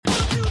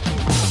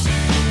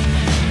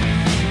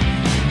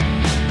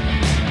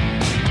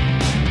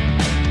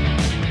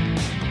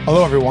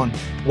Hello, everyone.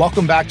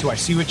 Welcome back to I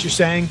See What You're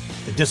Saying,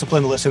 the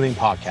Disciplined Listening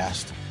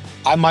Podcast.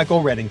 I'm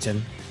Michael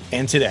Reddington,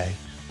 and today,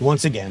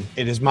 once again,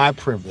 it is my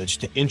privilege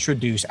to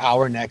introduce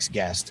our next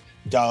guest,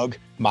 Doug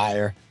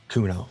Meyer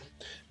Kuno.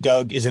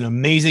 Doug is an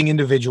amazing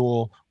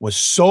individual with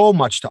so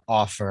much to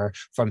offer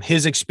from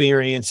his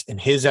experience and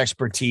his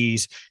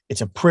expertise.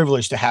 It's a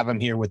privilege to have him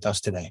here with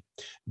us today.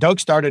 Doug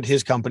started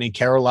his company,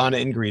 Carolina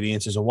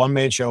Ingredients, as a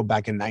one-man show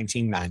back in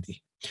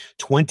 1990.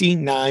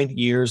 29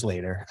 years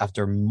later,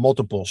 after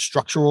multiple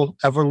structural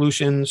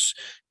evolutions,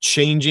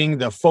 changing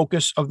the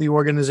focus of the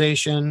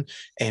organization,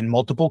 and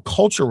multiple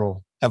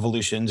cultural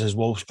evolutions, as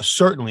we'll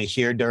certainly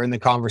hear during the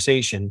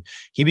conversation,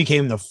 he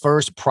became the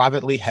first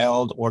privately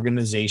held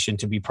organization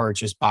to be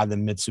purchased by the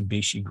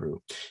Mitsubishi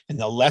Group. And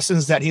the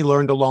lessons that he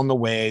learned along the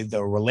way,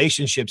 the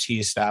relationships he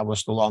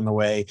established along the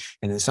way,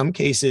 and in some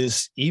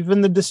cases,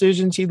 even the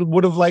decisions he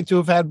would have liked to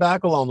have had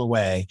back along the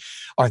way,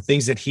 are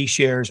things that he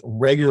shares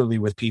regularly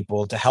with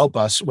people to help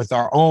us with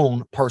our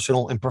own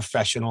personal and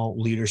professional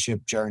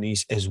leadership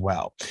journeys as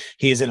well.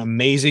 He is an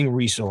amazing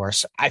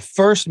resource. I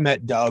first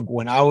met Doug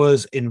when I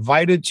was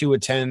invited to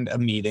attend a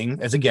meeting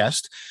as a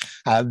guest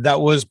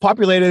that was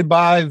populated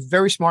by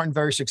very smart and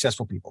very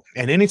successful people.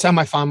 And anytime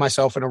I find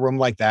myself in a room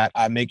like that,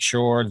 I make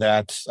sure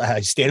that I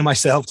stay to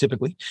myself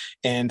typically,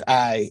 and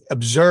I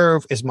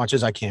observe as much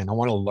as I can. I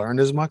want to learn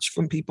as much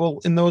from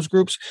people in those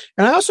groups.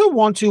 And I also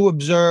want to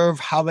observe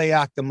how they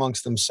act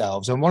amongst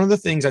themselves. And one of the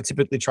things I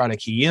typically try to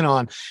key in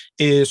on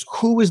is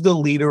who is the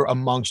leader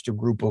amongst a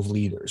group of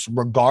leaders,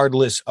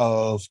 regardless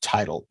of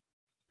title.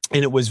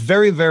 And it was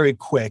very, very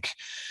quick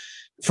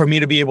for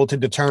me to be able to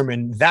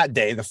determine that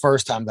day, the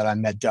first time that I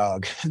met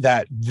Doug,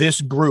 that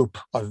this group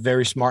of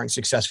very smart and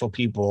successful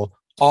people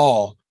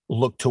all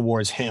look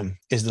towards him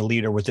as the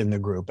leader within the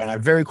group. And I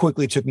very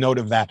quickly took note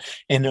of that,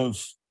 and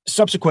of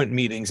subsequent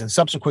meetings and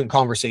subsequent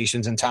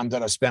conversations and time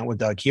that I spent with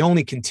Doug. He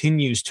only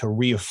continues to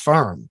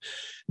reaffirm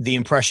the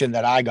impression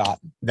that I got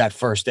that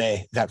first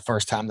day, that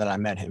first time that I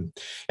met him.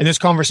 In this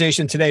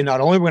conversation today,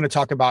 not only are we going to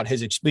talk about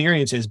his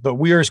experiences, but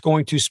we are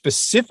going to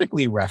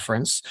specifically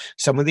reference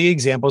some of the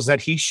examples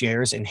that he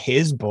shares in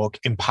his book,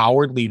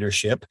 Empowered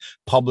Leadership,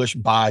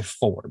 published by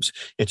Forbes.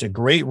 It's a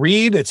great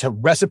read. It's a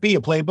recipe,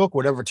 a playbook,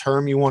 whatever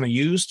term you want to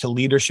use, to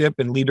leadership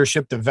and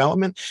leadership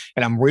development.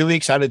 And I'm really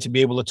excited to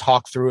be able to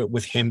talk through it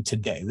with him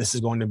today. This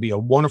is going to be a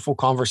wonderful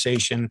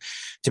conversation,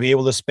 to be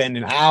able to spend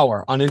an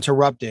hour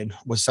uninterrupted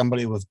with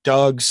somebody with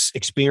Doug's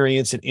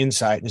experience and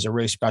insight is a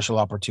really special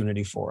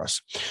opportunity for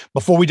us.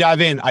 Before we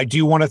dive in, I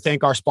do want to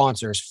thank our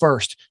sponsors.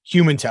 First,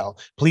 HumanTel.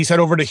 Please head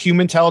over to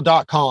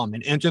humantel.com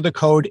and enter the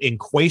code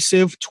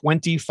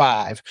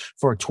INQUASIVE25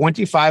 for a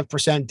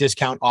 25%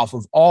 discount off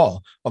of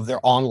all of their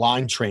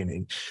online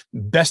training.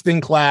 Best in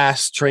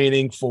class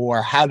training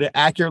for how to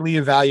accurately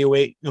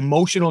evaluate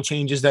emotional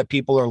changes that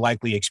people are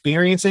likely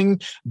experiencing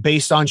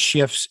based on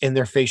shifts in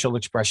their facial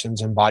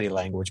expressions and body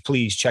language.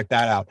 Please check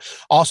that out.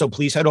 Also,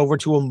 please head over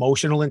to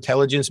Emotional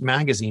Intelligence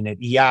Magazine at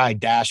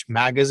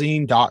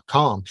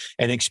ei-magazine.com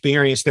and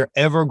experience their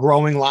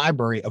ever-growing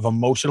library of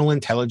emotional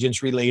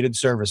intelligence-related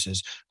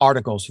services,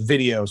 articles,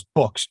 videos,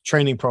 books,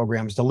 training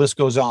programs. The list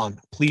goes on.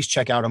 Please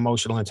check out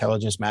Emotional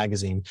Intelligence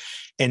Magazine.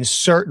 And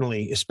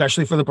certainly,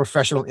 especially for the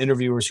professional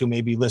interviewers who may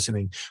be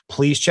listening,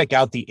 please check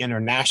out the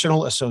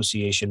International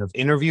Association of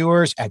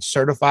Interviewers at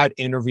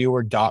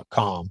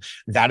certifiedinterviewer.com.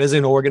 That is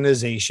an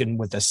organization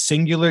with a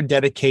singular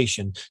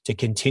dedication to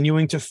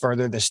continuing to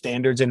further the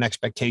standards and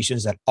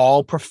expectations that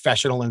all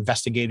professional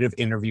investigative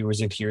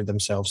interviewers adhere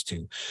themselves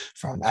to,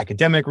 from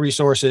academic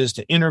resources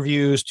to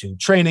interviews to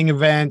training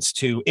events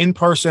to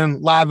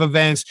in-person live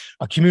events,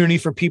 a community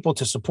for people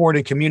to support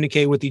and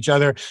communicate with each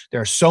other.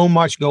 There's so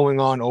much going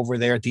on over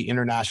there at the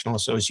International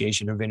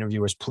Association of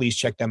Interviewers. Please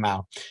check them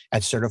out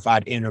at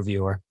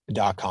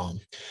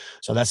certifiedinterviewer.com.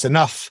 So that's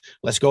enough.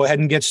 Let's go ahead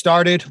and get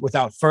started.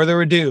 Without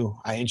further ado,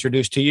 I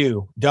introduce to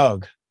you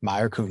Doug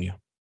Meyer Kuno.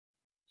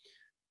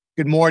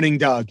 Good morning,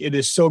 Doug. It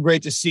is so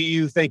great to see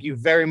you. Thank you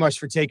very much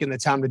for taking the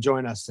time to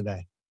join us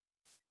today.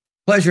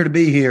 Pleasure to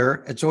be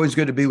here. It's always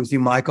good to be with you,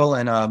 Michael,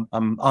 and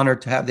I'm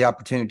honored to have the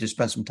opportunity to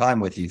spend some time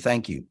with you.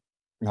 Thank you.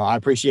 No, I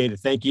appreciate it.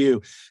 Thank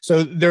you.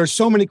 So there's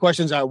so many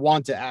questions I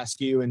want to ask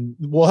you, and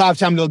we'll have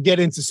time to get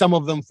into some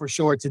of them for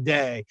sure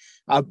today.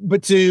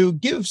 But to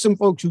give some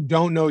folks who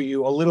don't know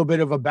you a little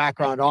bit of a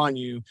background on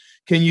you,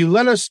 can you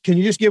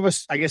just give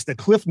us, I guess, the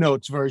Cliff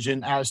Notes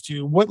version as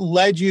to what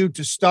led you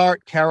to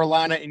start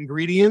Carolina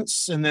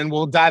Ingredients? And then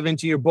we'll dive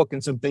into your book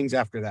and some things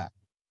after that.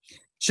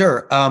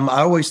 Sure.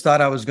 I always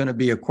thought I was going to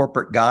be a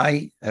corporate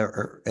guy,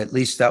 or at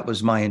least that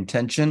was my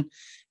intention.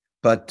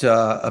 But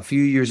a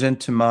few years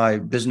into my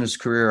business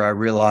career, I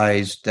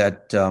realized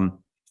that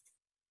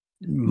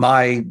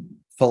my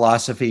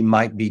philosophy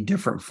might be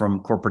different from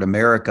corporate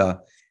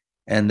America.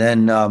 And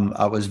then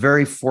I was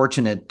very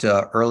fortunate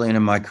early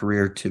in my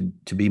career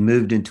to be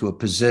moved into a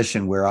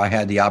position where I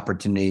had the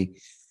opportunity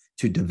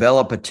to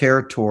develop a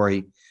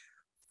territory,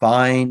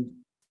 find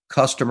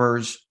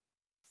customers,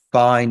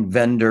 find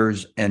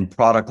vendors and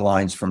product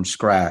lines from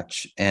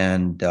scratch,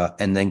 and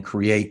then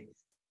create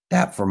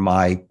that for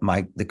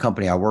the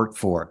company I worked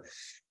for.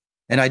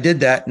 And I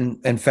did that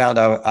and found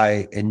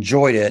I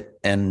enjoyed it,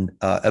 and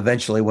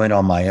eventually went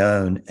on my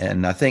own.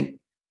 And I think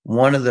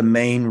one of the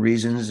main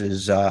reasons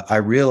is I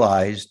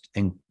realized,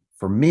 and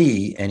for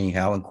me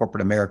anyhow, in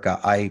corporate America,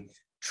 I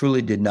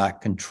truly did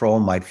not control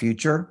my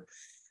future.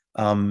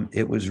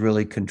 It was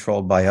really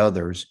controlled by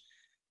others,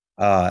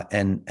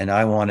 and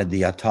I wanted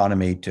the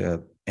autonomy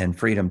and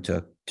freedom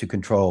to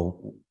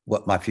control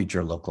what my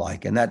future looked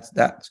like. And that's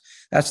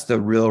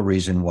the real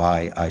reason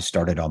why I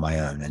started on my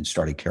own and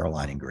started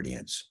Caroline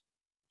Ingredients.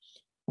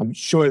 I'm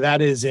sure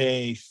that is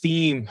a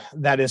theme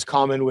that is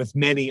common with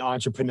many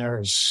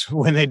entrepreneurs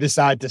when they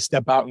decide to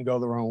step out and go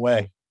their own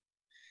way.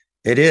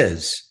 It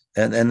is.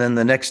 And then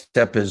the next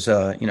step is,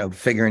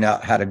 figuring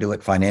out how to do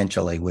it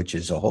financially, which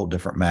is a whole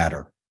different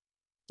matter.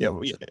 Yeah,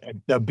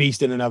 the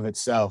beast in and of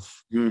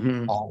itself.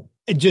 Mm-hmm.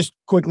 And just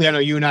quickly, I know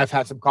you and I have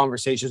had some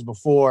conversations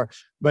before,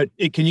 but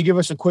can you give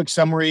us a quick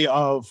summary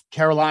of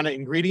Carolina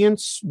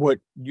Ingredients, what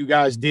you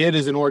guys did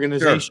as an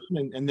organization,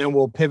 sure, and then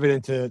we'll pivot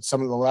into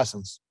some of the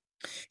lessons.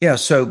 Yeah,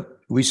 so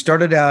we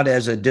started out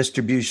as a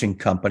distribution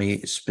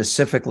company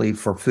specifically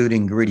for food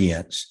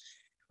ingredients,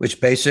 which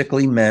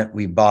basically meant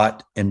we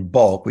bought in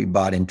bulk, we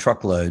bought in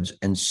truckloads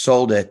and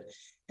sold it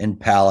in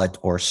pallet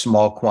or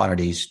small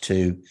quantities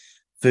to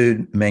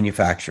food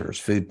manufacturers,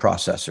 food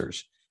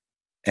processors.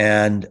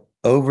 And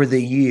over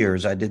the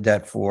years, I did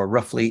that for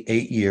roughly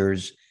 8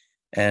 years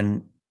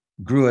and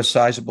grew a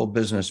sizable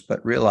business,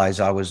 but realized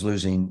I was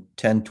losing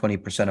 10,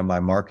 20% of my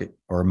market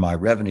or my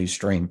revenue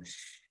stream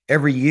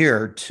every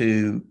year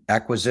to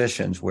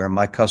acquisitions where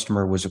my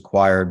customer was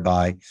acquired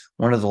by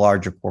one of the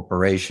larger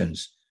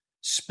corporations,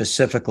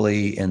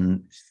 specifically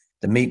in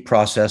the meat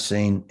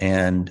processing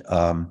and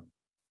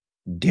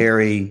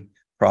dairy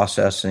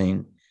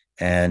processing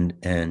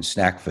and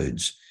snack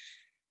foods.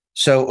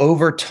 So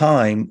over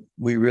time,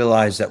 we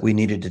realized that we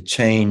needed to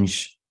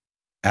change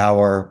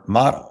our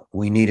model.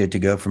 We needed to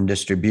go from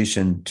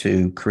distribution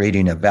to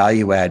creating a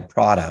value add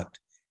product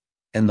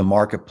in the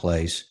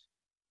marketplace,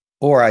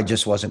 or I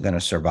just wasn't going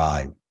to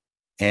survive.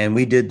 And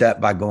we did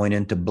that by going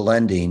into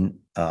blending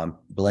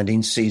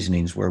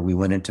seasonings, where we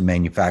went into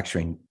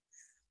manufacturing,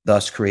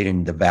 thus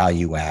creating the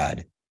value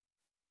add.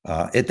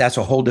 That's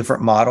a whole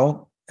different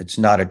model. It's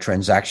not a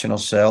transactional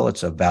sale,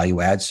 it's a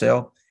value add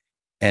sale.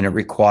 And it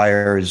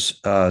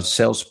requires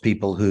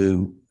salespeople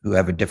who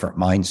have a different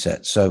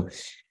mindset. So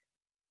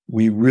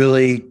we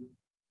really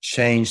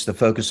changed the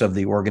focus of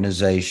the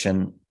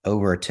organization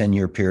over a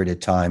 10-year period of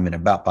time. And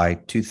about by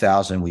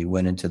 2000, we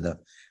went into the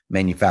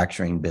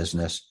manufacturing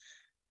business.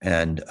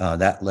 And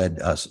that led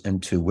us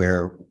into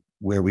where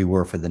we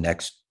were for the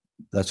next,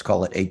 let's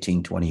call it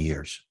 18, 20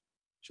 years.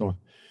 Sure.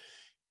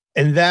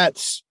 And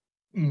that's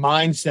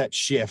mindset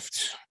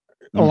shift,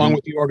 along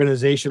with the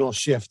organizational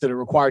shift that are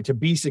required to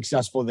be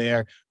successful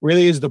there,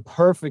 really is the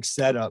perfect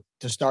setup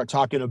to start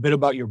talking a bit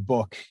about your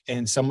book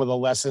and some of the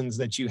lessons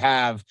that you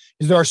have,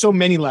 because there are so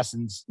many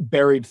lessons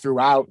buried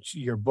throughout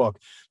your book.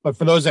 But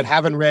for those that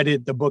haven't read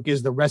it, the book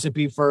is The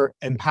Recipe for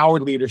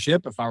Empowered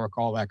Leadership, if I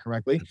recall that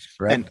correctly. That's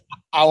correct. And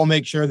I will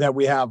make sure that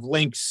we have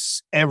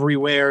links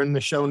everywhere in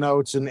the show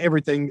notes and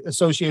everything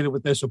associated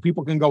with this, so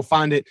people can go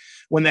find it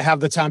when they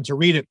have the time to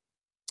read it.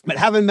 But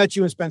having met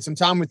you and spent some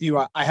time with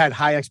you, I had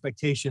high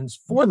expectations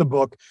for the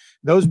book.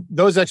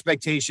 Those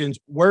expectations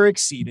were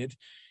exceeded.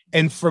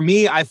 And for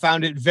me, I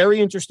found it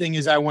very interesting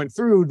as I went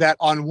through that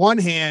on one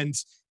hand,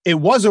 it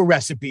was a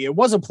recipe. It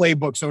was a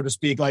playbook, so to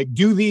speak, like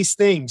do these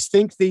things,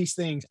 think these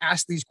things,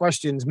 ask these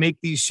questions, make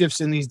these shifts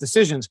in these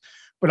decisions.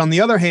 But on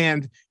the other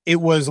hand, it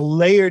was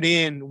layered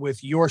in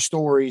with your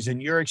stories and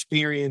your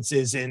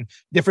experiences and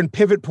different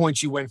pivot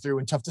points you went through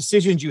and tough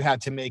decisions you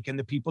had to make and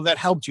the people that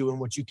helped you and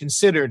what you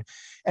considered.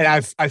 And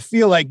I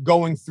feel like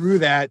going through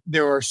that,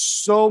 there are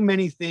so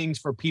many things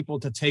for people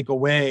to take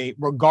away,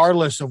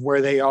 regardless of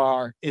where they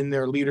are in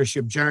their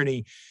leadership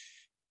journey.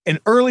 And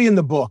early in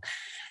the book,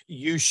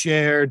 you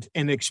shared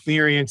an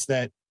experience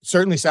that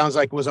certainly sounds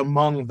like was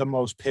among the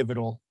most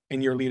pivotal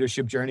in your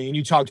leadership journey. And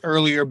you talked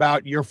earlier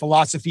about your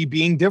philosophy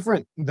being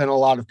different than a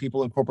lot of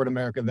people in corporate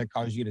America that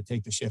caused you to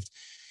take the shift.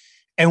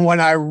 And when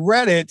I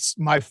read it,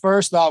 my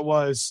first thought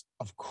was,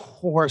 of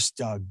course,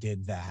 Doug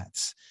did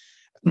that.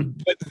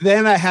 But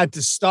then I had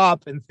to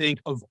stop and think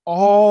of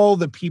all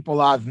the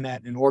people I've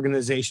met and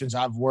organizations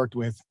I've worked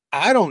with.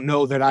 I don't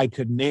know that I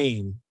could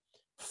name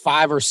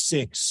 5 or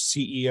 6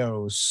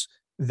 CEOs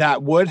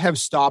that would have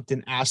stopped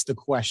and asked the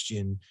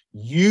question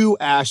you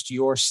asked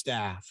your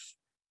staff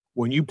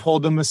when you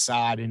pulled them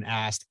aside and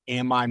asked,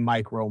 am I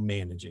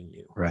micromanaging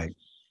you? Right.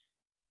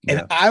 And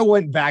yeah. I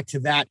went back to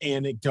that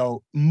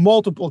anecdote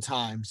multiple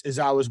times as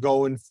I was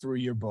going through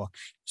your book.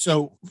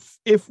 So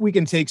if we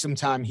can take some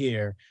time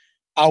here,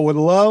 I would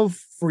love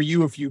for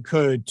you, if you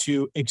could,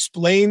 to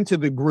explain to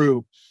the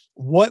group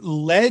what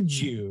led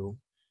you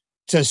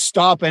to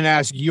stop and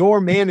ask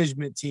your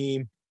management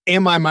team,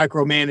 am I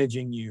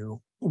micromanaging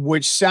you?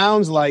 Which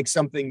sounds like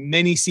something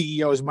many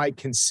CEOs might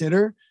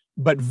consider,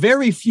 but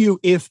very few,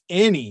 if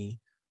any,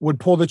 would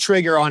pull the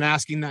trigger on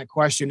asking that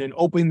question and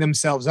opening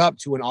themselves up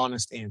to an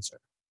honest answer.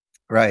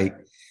 Right.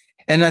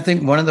 And I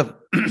think one of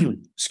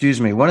the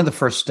one of the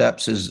first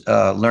steps is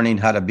learning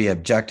how to be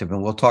objective.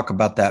 And we'll talk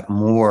about that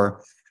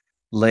more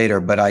later.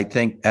 But I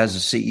think as a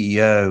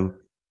CEO,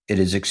 it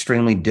is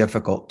extremely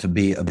difficult to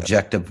be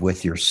objective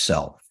with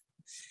yourself.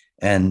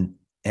 And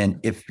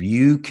if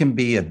you can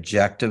be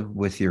objective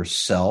with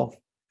yourself,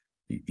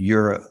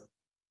 your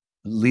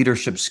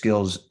leadership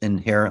skills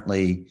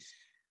inherently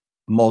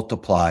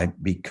multiply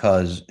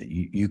because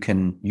you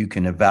can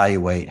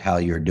evaluate how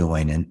you're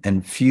doing.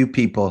 And few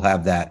people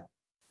have that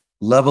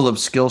level of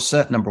skill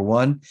set, number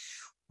one,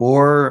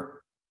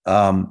 or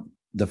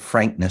the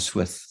frankness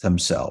with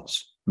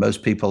themselves.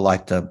 Most people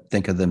like to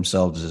think of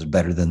themselves as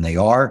better than they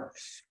are.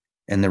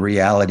 And the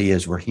reality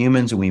is we're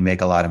humans and we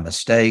make a lot of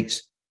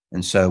mistakes.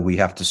 And so we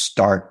have to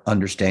start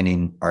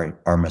understanding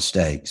our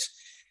mistakes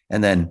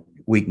and then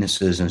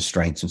weaknesses and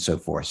strengths and so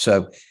forth.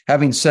 So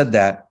having said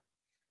that,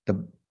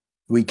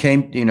 we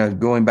came,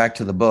 going back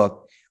to the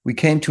book, we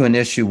came to an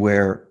issue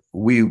where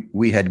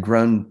we had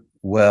grown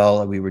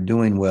well, we were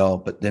doing well,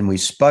 but then we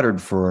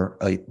sputtered for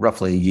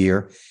roughly a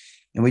year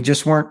and we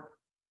just weren't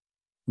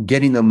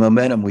getting the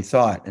momentum we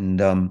thought.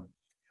 And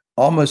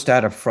almost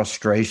out of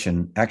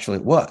frustration, actually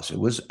it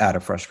was out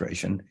of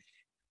frustration,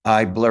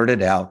 I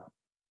blurted out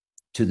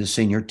to the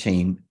senior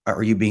team,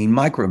 "Are you being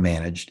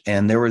micromanaged?"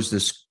 And there was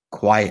this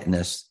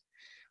quietness,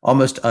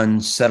 almost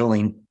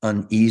unsettling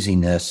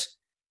uneasiness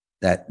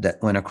that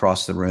went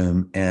across the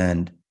room.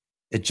 And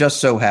it just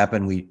so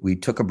happened we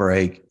took a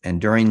break, and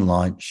during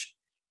lunch,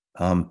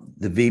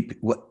 the VP,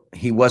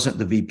 he wasn't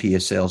the VP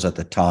of sales at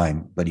the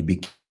time, but he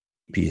became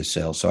VP of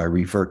sales. So I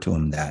referred to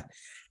him that.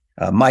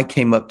 Mike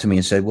came up to me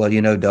and said, "Well,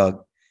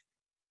 Doug,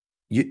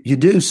 you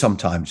do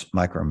sometimes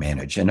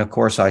micromanage." And of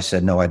course I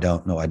said, "No, I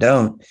don't. No, I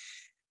don't."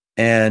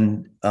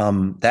 And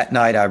that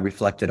night I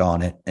reflected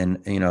on it. And,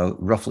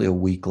 roughly a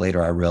week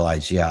later, I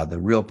realized, the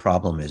real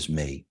problem is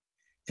me.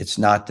 It's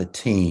not the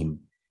team.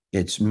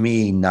 It's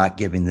me not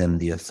giving them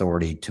the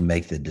authority to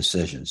make the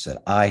decisions,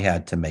 that I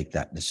had to make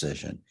that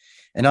decision.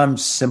 And I'm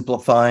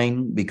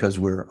simplifying because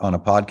we're on a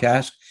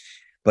podcast,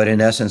 but in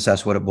essence,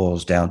 that's what it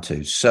boils down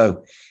to.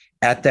 So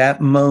at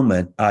that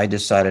moment, I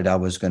decided I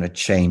was going to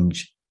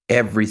change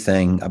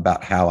everything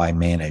about how I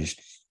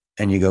managed.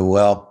 And you go,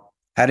 "Well,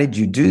 how did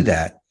you do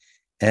that?"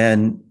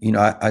 And,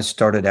 I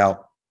started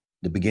out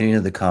the beginning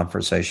of the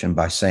conversation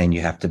by saying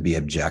you have to be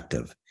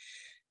objective.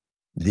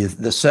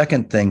 The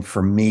second thing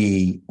for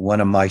me,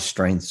 one of my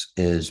strengths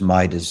is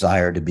my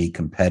desire to be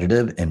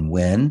competitive and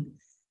win.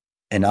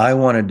 And I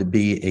wanted to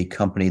be a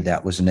company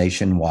that was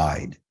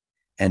nationwide.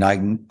 And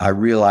I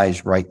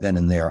realized right then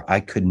and there, I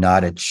could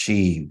not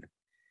achieve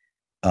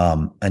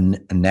a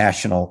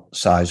national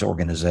size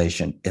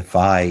organization if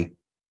I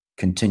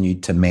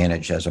continued to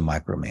manage as a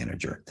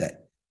micromanager.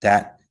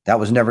 That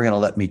was never going to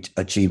let me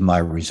achieve my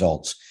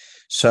results.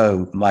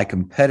 So my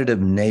competitive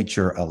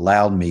nature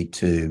allowed me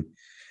to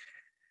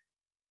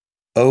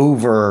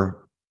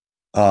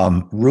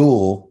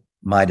rule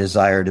my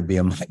desire to be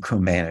a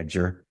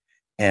micromanager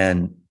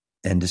and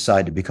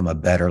decide to become a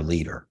better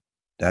leader.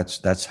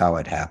 That's how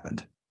it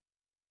happened.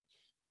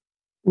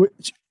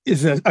 Which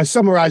is a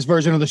summarized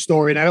version of the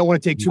story. And I don't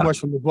want to take too much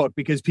from the book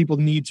because people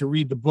need to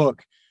read the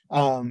book.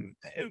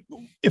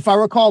 If I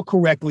recall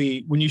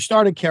correctly, when you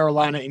started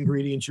Carolina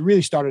Ingredients, you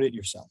really started it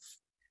yourself.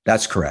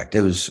 That's correct.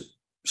 It was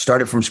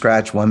started from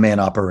scratch, one-man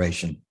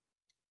operation.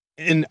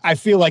 And I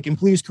feel like, and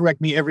please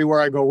correct me everywhere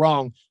I go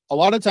wrong, a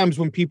lot of times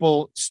when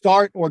people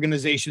start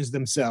organizations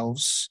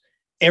themselves,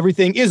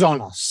 everything is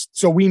on us.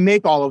 So we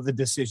make all of the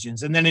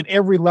decisions. And then at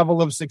every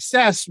level of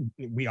success,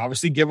 we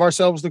obviously give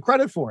ourselves the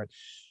credit for it.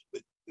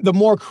 The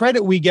more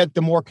credit we get,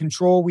 the more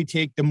control we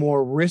take, the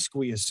more risk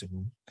we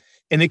assume.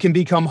 And it can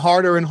become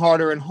harder and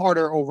harder and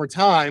harder over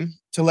time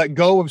to let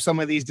go of some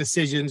of these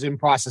decisions and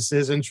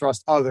processes and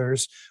trust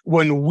others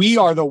when we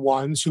are the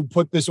ones who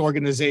put this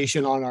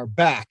organization on our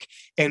back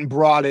and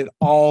brought it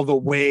all the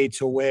way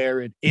to where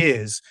it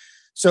is.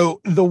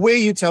 So the way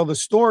you tell the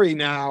story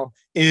now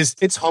is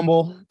it's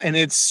humble and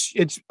it's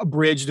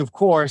abridged, of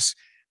course,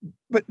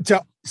 but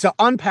to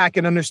unpack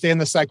and understand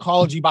the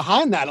psychology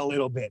behind that a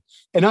little bit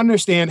and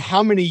understand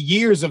how many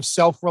years of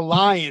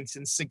self-reliance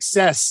and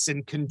success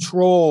and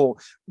control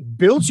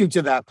built you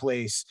to that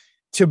place,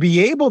 to be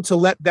able to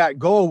let that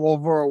go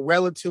over a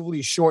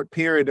relatively short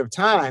period of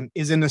time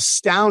is an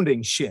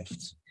astounding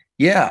shift.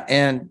 Yeah.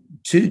 And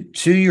to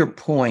your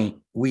point,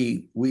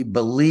 we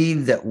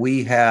believe that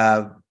we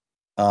have,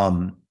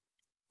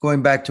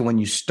 going back to when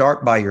you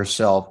start by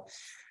yourself,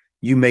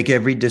 you make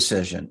every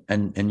decision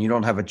and you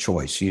don't have a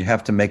choice. You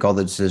have to make all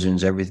the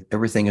decisions.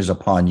 Everything is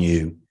upon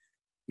you.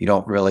 You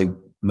don't really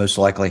most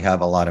likely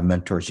have a lot of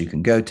mentors you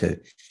can go to.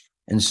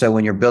 And so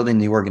when you're building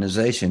the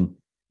organization,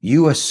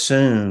 you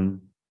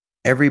assume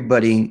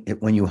everybody,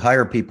 when you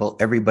hire people,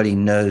 everybody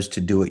knows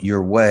to do it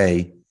your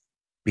way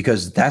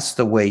because that's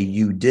the way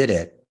you did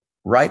it,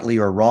 rightly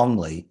or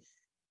wrongly.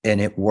 And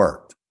it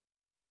worked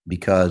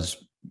because,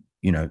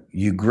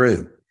 you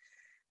grew.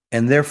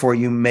 And therefore,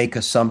 you make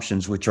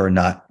assumptions which are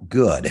not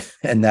good.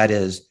 And that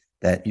is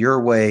that your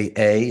way,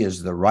 A,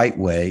 is the right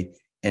way,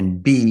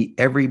 and B,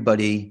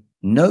 everybody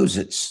knows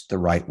it's the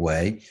right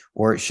way,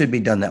 or it should be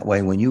done that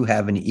way when you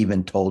haven't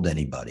even told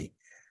anybody.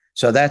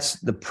 So that's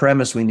the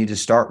premise we need to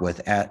start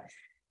with.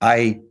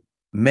 I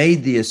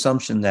made the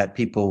assumption that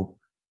people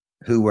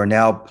who are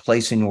now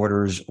placing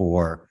orders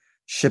or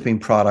shipping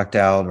product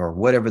out or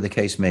whatever the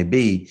case may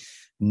be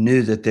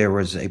knew that there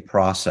was a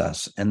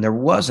process, and there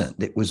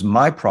wasn't. It was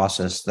my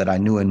process that I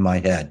knew in my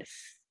head.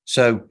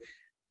 So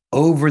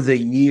over the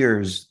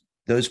years,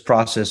 those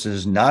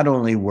processes not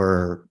only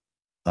were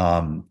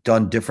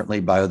done differently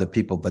by other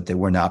people, but they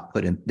were not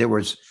put in. There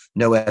was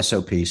no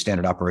SOP,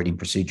 standard operating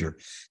procedure,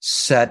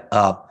 set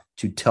up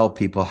to tell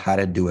people how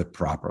to do it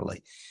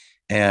properly.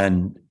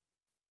 And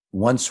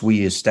once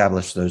we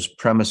established those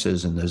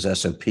premises and those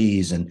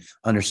SOPs and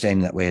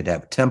understanding that we had to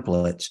have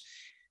templates,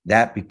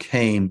 that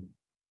became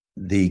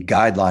the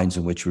guidelines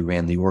in which we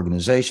ran the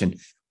organization.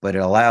 But it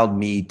allowed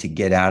me to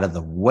get out of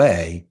the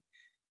way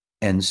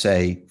and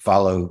say,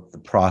 follow the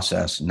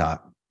process,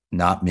 not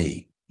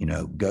me.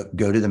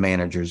 Go to the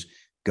managers,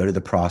 go to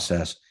the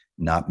process,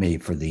 not me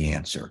for the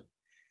answer.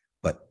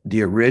 But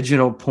the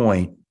original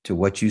point to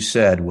what you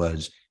said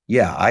was,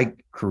 yeah, I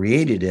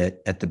created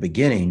it at the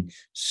beginning,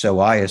 so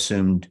I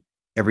assumed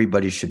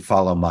everybody should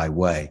follow my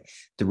way.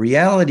 The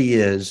reality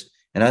is,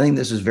 and I think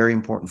this is very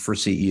important for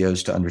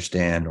CEOs to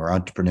understand, or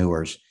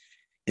entrepreneurs,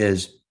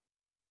 is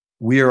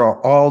we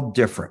are all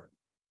different,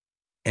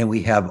 and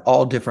we have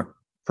all different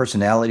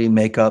personality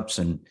makeups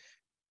and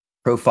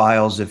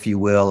profiles, if you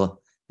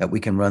will, that we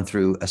can run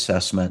through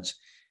assessments.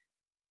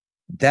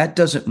 That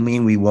doesn't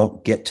mean we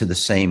won't get to the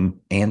same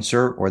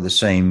answer or the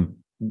same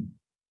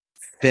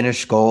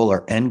finish goal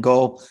or end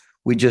goal.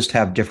 We just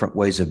have different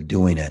ways of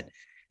doing it.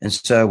 And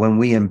so when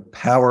we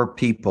empower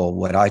people,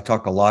 what I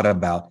talk a lot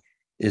about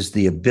is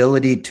the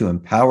ability to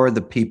empower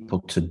the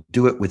people to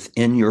do it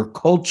within your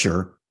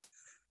culture,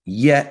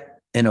 yet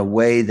in a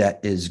way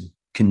that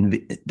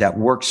that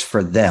works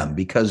for them,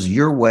 because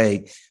your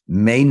way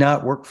may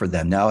not work for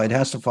them. Now, it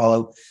has to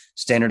follow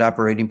standard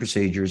operating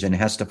procedures and it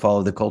has to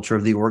follow the culture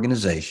of the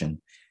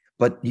organization,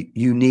 but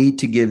you need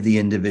to give the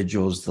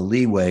individuals the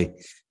leeway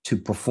to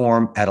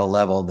perform at a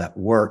level that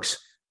works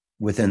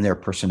within their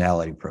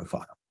personality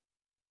profile.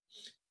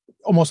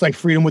 Almost like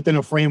freedom within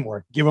a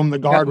framework. Give them the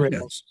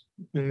guardrails.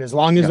 Yeah. And as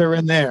long as they're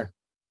in there,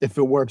 if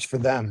it works for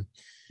them.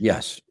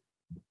 Yes.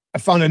 I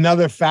found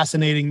another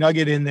fascinating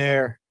nugget in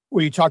there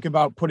where you talk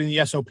about putting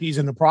the SOPs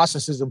and the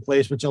processes in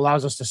place, which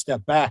allows us to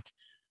step back.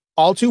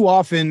 All too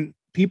often,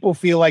 people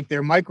feel like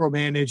they're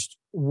micromanaged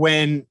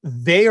when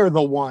they are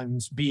the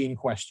ones being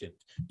questioned.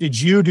 Did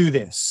you do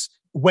this?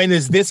 When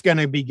is this going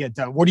to get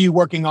done? What are you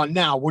working on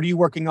now? What are you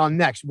working on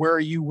next? Where are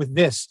you with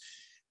this?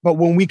 But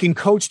when we can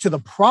coach to the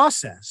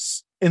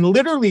process, and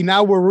literally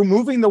now we're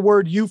removing the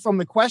word you from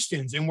the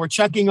questions, and we're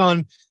checking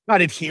on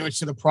not adherence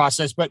to the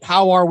process, but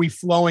how are we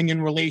flowing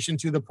in relation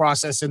to the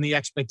process and the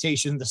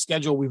expectation, the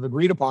schedule we've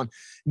agreed upon.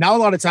 Now, a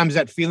lot of times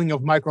that feeling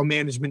of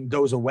micromanagement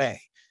goes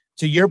away.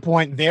 To your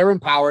point, they're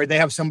empowered. They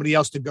have somebody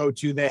else to go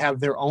to. They have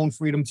their own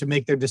freedom to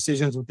make their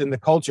decisions within the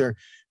culture.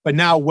 But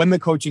now when the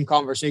coaching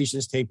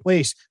conversations take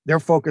place, they're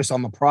focused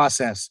on the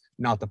process,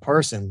 not the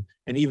person.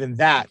 And even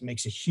that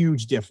makes a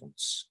huge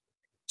difference.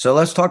 So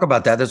let's talk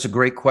about that. That's a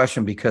great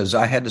question, because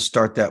I had to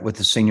start that with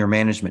the senior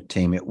management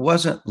team. It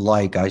wasn't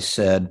like I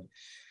said,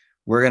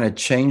 we're going to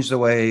change the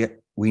way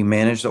we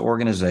manage the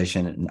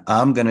organization and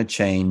I'm going to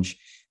change.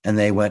 And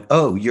they went,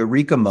 oh,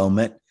 eureka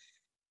moment.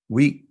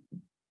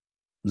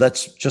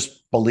 Let's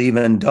just believe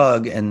in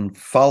Doug and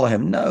follow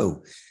him.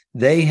 No,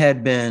 they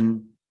had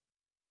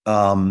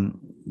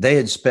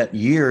spent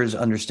years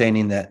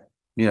understanding that,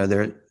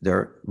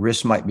 their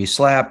wrists might be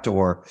slapped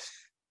or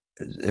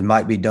it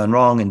might be done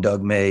wrong, and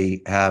Doug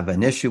may have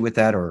an issue with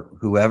that, or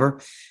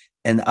whoever.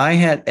 And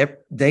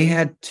they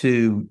had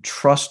to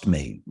trust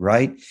me,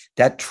 right?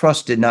 That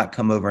trust did not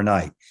come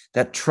overnight.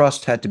 That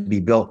trust had to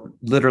be built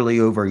literally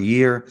over a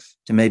year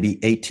to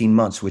maybe 18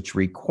 months, which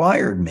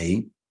required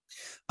me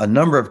a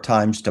number of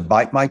times to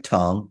bite my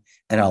tongue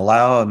and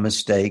allow a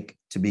mistake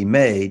to be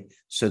made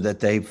so that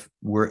they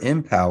were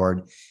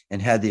empowered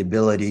and had the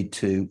ability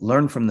to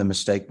learn from the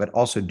mistake, but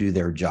also do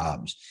their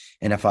jobs.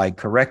 And if I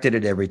corrected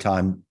it every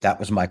time, that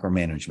was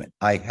micromanagement.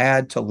 I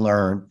had to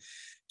learn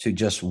to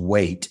just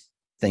wait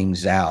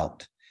things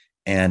out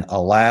and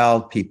allow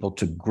people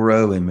to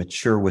grow and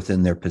mature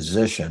within their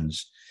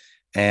positions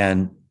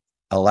and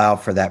allow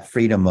for that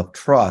freedom of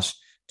trust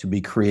to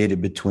be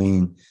created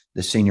between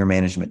the senior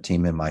management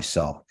team and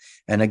myself.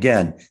 And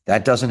again,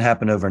 that doesn't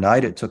happen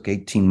overnight. It took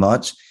 18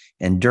 months.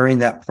 And during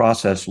that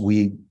process,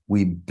 we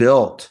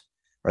built,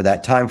 or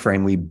that time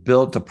frame, we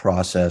built a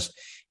process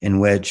in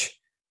which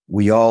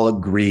we all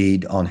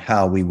agreed on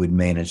how we would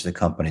manage the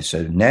company.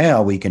 So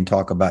now we can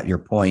talk about your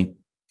point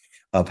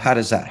of how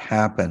does that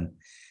happen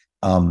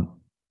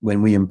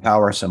when we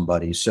empower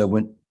somebody. So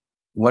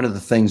one of the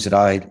things that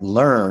I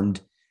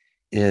learned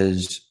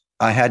is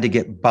I had to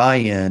get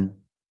buy-in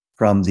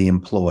from the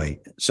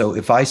employee. So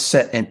if I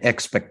set an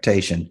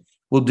expectation,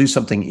 we'll do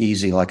something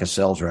easy like a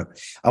sales rep.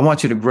 I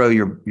want you to grow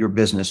your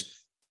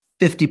business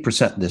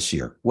 50% this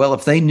year. Well,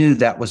 if they knew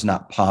that was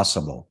not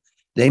possible,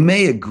 They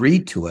may agree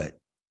to it,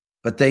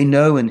 but they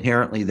know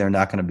inherently they're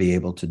not going to be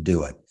able to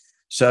do it.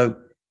 So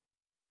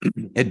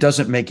it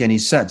doesn't make any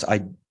sense.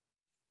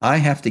 I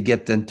have to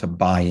get them to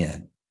buy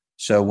in.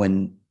 So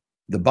when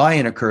the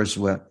buy-in occurs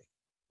with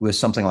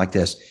something like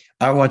this,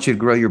 I want you to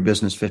grow your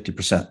business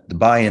 50%. The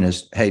buy-in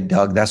is, hey,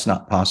 Doug, that's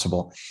not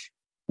possible.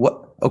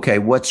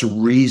 What's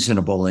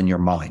reasonable in your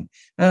mind?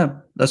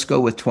 Let's go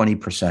with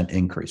 20%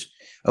 increase.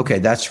 Okay,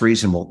 that's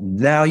reasonable.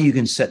 Now you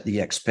can set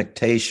the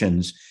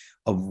expectations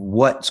of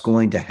what's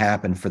going to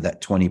happen for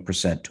that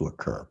 20% to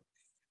occur,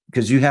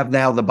 because you have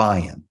now the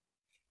buy-in.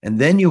 And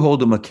then you hold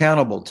them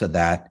accountable to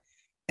that,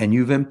 and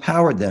you've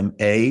empowered them,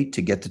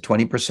 to get to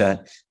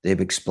 20%.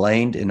 They've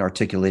explained and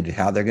articulated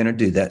how they're going to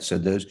do that. So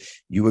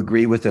you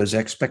agree with those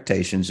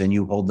expectations, and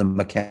you hold them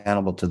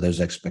accountable to those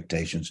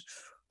expectations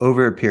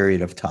over a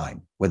period of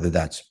time, whether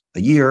that's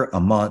a year, a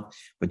month,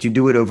 but you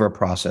do it over a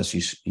process.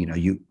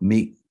 You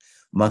meet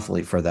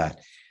monthly for that.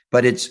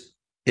 But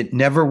it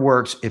never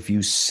works if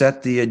you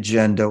set the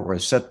agenda or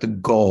set the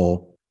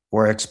goal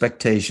or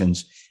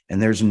expectations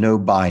and there's no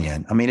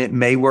buy-in. I mean, it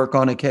may work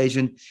on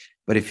occasion,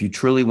 but if you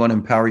truly want to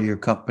empower your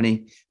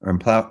company or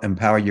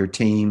empower your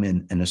team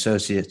and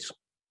associates,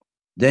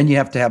 then you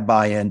have to have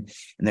buy-in,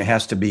 and there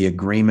has to be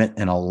agreement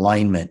and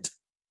alignment.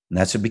 And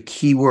that's a big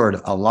key word,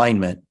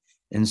 alignment,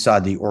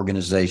 inside the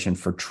organization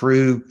for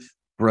true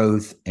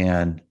growth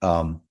and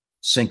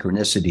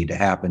synchronicity to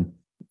happen,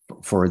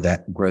 for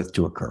that growth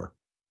to occur.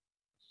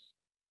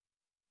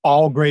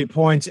 All great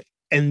points.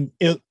 And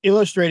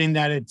illustrating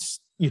that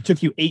it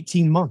took you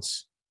 18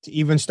 months to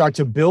even start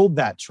to build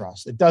that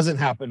trust. It doesn't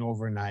happen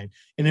overnight.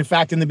 And in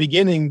fact, in the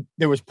beginning,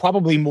 there was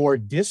probably more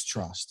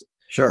distrust.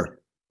 Sure.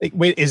 Like,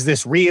 wait, is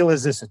this real?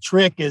 Is this a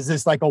trick? Is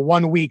this like a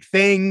 1 week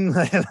thing?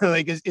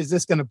 Like, is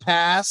this going to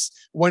pass?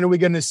 When are we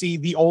going to see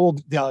the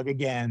old Doug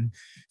again?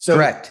 So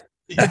correct.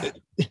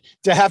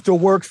 To have to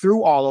work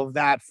through all of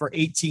that for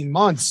 18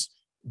 months,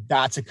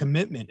 that's a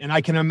commitment. And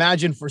I can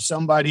imagine for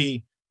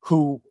somebody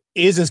who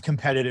is as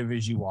competitive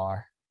as you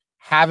are,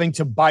 having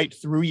to bite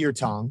through your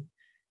tongue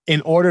in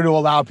order to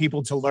allow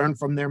people to learn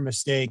from their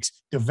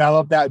mistakes,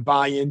 develop that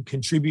buy-in,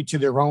 contribute to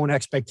their own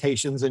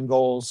expectations and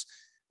goals.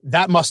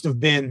 That must have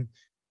been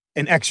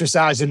an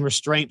exercise in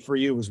restraint for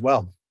you as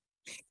well.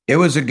 It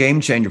was a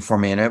game changer for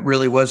me, and it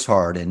really was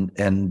hard. And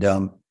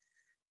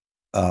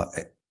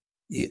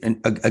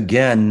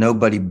again,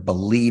 nobody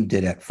believed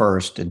it at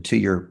first. And to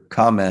your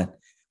comment,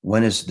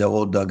 when is the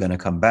old Doug going to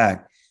come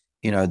back?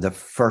 The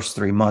first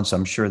 3 months,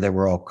 I'm sure they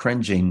were all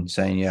cringing,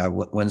 saying, yeah,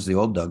 when's the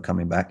old Doug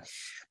coming back?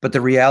 But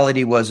the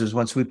reality was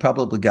once we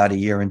probably got a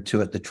year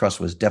into it, the trust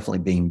was definitely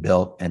being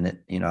built. And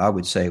I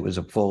would say it was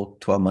a full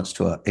 12 months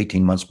to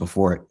 18 months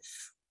before it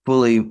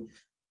fully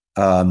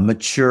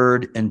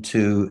matured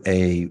into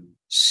a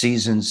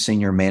seasoned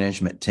senior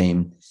management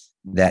team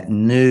that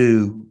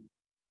knew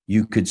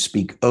you could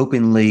speak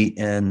openly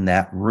in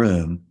that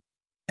room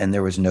and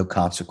there was no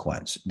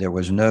consequence. There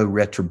was no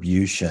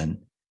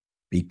retribution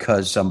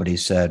because somebody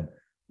said,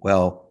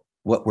 well,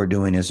 what we're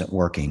doing isn't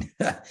working,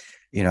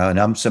 and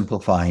I'm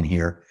simplifying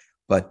here,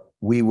 but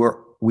we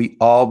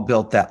all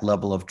built that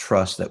level of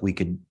trust that we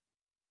could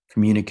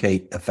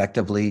communicate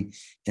effectively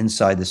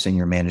inside the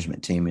senior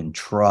management team, and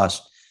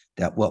trust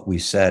that what we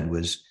said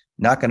was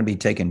not going to be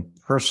taken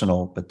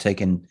personal, but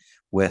taken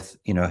with,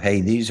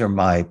 hey, these are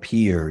my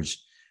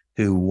peers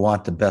who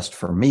want the best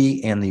for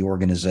me and the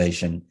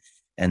organization.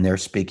 And they're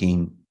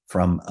speaking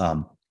from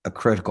a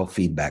critical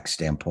feedback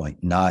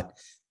standpoint, not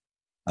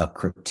a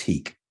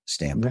critique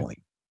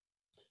standpoint.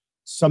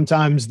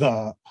 Sometimes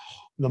the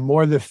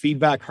more the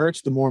feedback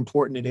hurts, the more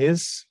important it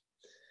is.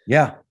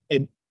 Yeah.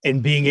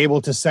 And being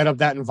able to set up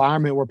that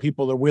environment where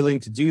people are willing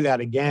to do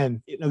that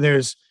again.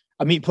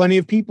 I meet plenty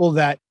of people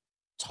that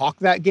talk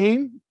that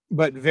game,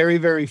 but very,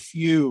 very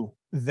few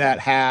that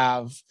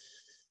have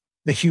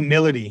the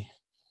humility.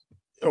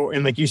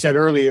 And like you said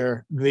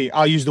earlier,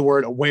 I'll use the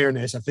word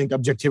awareness. I think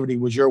objectivity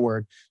was your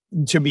word,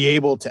 to be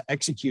able to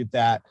execute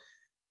that.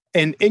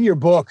 And in your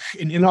book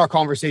and in our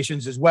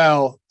conversations as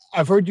well,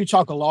 I've heard you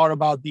talk a lot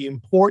about the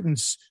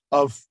importance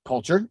of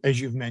culture,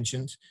 as you've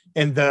mentioned,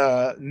 and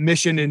the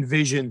mission and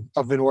vision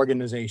of an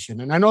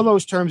organization. And I know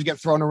those terms get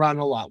thrown around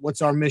a lot.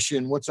 What's our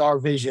mission? What's our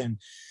vision?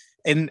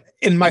 And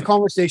in my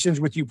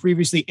conversations with you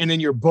previously and in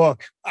your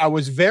book, I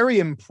was very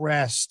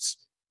impressed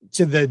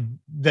to the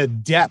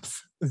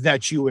depth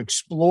that you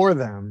explore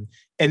them,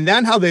 and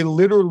then how they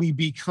literally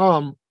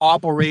become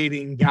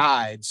operating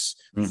guides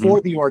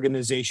for the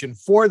organization,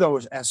 for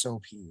those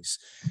SOPs.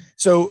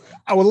 So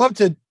I would love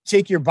to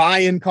take your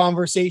buy-in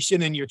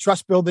conversation and your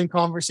trust building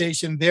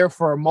conversation there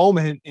for a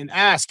moment and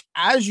ask,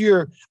 I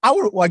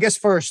guess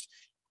first,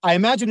 I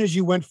imagine as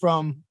you went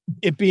from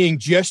it being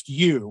just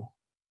you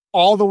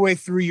all the way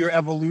through your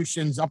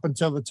evolutions up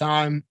until the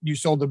time you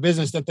sold the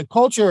business, that the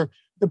culture,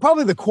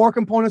 probably the core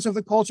components of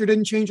the culture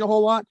didn't change a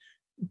whole lot,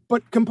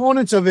 but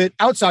components of it,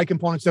 outside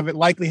components of it,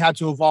 likely had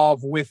to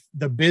evolve with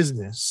the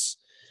business.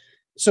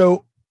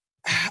 So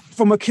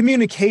from a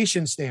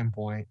communication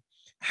standpoint,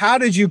 how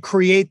did you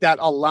create that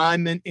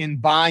alignment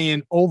and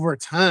buy-in over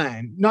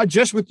time, not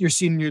just with your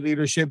senior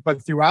leadership,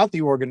 but throughout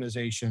the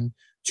organization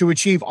to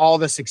achieve all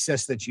the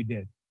success that you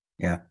did?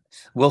 Yeah.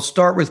 We'll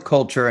start with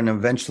culture and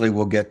eventually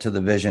we'll get to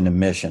the vision and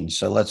mission.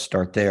 So let's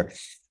start there.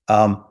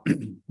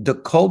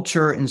 The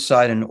culture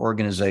inside an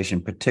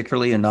organization,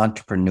 particularly an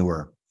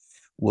entrepreneur,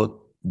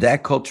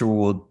 that culture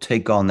will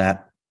take on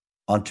that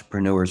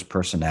entrepreneur's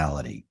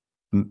personality,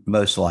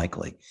 most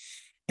likely.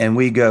 And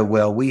we go,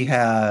 well, we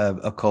have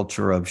a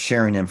culture of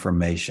sharing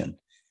information.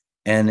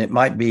 And it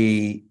might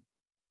be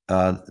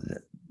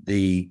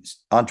the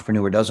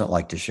entrepreneur doesn't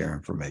like to share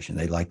information.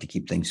 They like to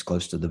keep things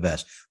close to the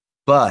vest.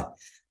 But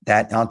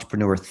that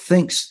entrepreneur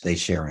thinks they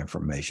share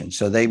information.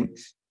 So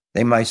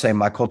they might say,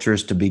 my culture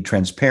is to be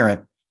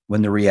transparent,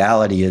 when the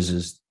reality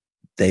is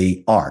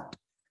they aren't.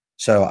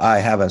 So I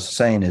have a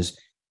saying is,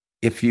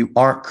 if you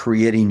aren't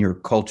creating your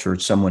culture,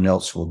 someone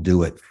else will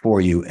do it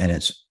for you. And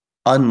it's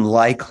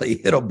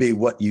unlikely it'll be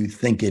what you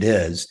think it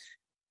is.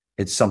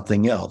 It's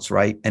something else,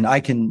 right? And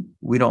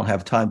we don't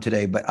have time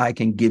today, but I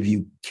can give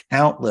you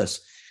countless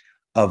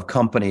of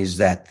companies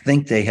that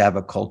think they have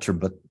a culture,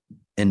 but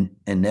in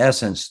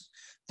essence,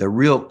 the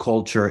real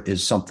culture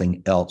is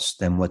something else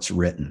than what's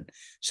written.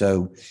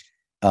 So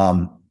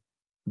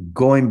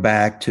going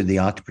back to the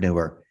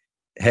entrepreneur,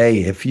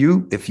 hey, if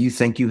you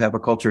think you have a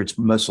culture, it's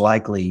most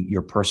likely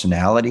your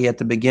personality at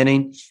the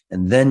beginning,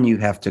 and then you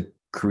have to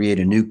create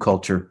a new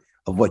culture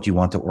of what you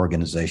want the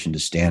organization to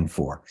stand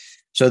for.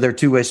 So there are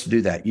two ways to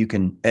do that. You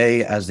can,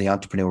 as the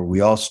entrepreneur,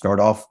 we all start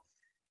off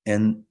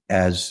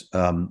as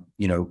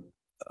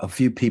a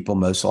few people,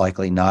 most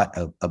likely, not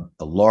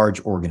a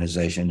large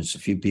organization. It's a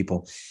few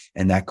people,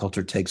 and that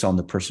culture takes on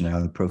the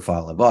personality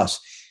profile of us.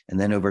 And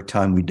then over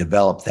time, we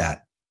develop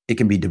that. It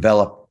can be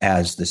developed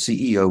as the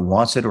CEO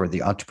wants it or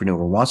the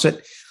entrepreneur wants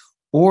it,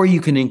 or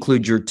you can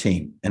include your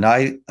team. And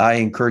I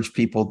encourage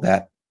people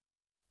that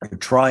are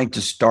trying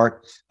to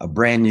start a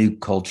brand new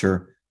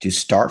culture to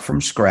start from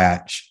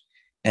scratch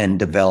and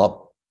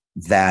develop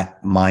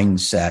that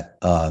mindset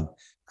of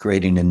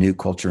creating a new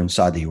culture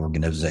inside the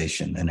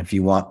organization. And if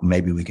you want,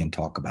 maybe we can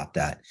talk about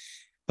that.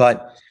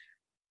 But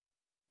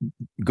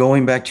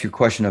going back to your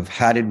question of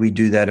how did we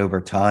do that over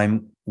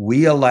time,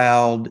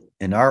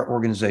 in our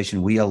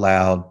organization, we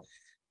allowed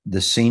the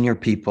senior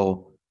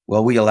people,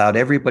 we allowed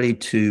everybody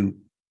to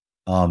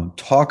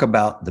talk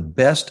about the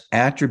best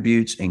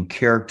attributes and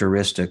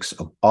characteristics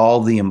of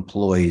all the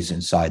employees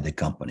inside the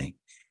company.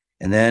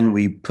 And then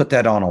we put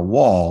that on a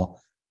wall,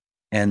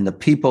 and the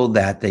people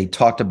that they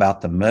talked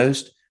about the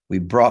most, we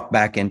brought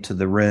back into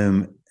the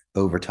room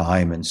over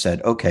time and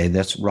said, okay,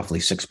 that's roughly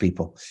 6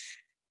 people.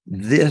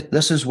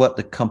 This is what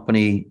the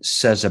company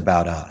says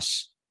about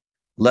us.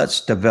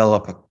 Let's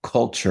develop a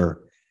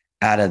culture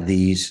out of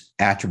these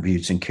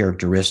attributes and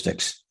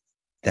characteristics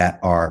that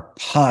are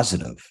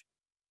positive,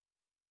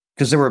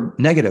 because there were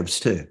negatives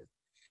too.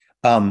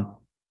 And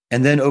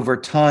then over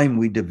time,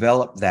 we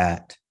developed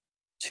that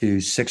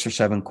to 6 or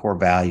 7 core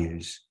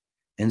values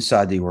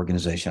inside the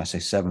organization. I say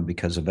 7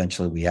 because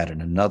eventually we added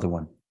another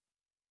one.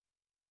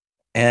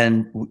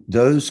 And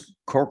those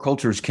core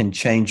cultures can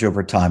change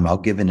over time. I'll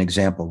give an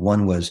example.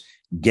 One was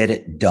get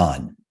it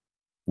done.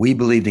 We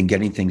believed in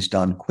getting things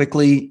done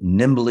quickly,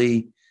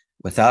 nimbly,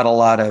 without a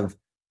lot of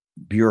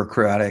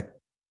bureaucratic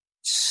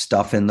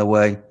stuff in the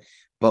way.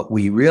 But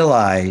we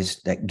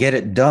realized that get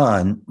it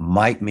done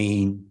might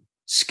mean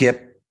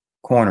skip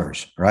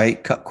corners,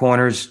 right? Cut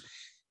corners.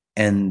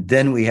 And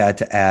then we had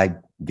to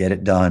add get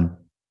it done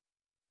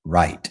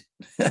right.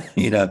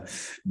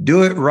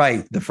 Do it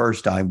right the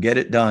first time, get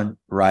it done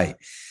right.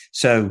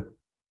 So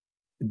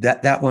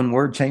that one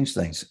word changed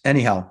things.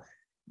 Anyhow,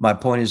 my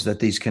point is that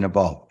these can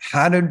evolve.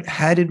 How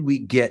did we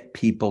get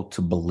people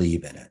to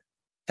believe in it?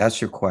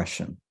 That's your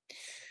question.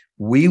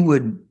 We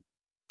would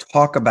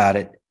talk about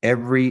it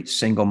every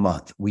single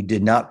month. We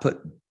did not put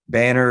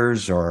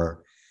banners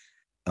or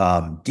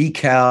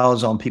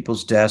decals on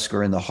people's desk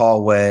or in the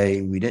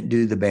hallway. We didn't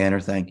do the banner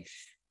thing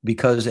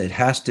because it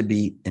has to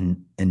be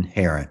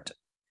inherent.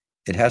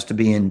 It has to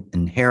be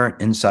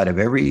inherent inside of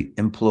every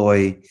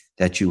employee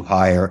that you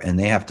hire, and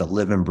they have to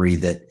live and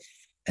breathe it.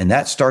 And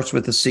that starts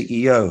with the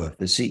CEO. If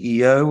the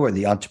CEO or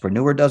the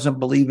entrepreneur doesn't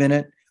believe in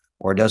it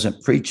or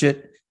doesn't preach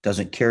it,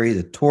 doesn't carry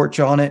the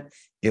torch on it,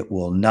 it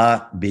will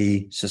not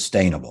be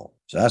sustainable.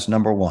 So that's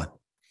number one.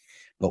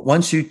 But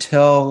once you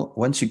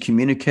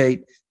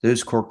communicate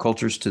those core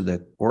cultures to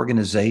the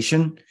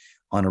organization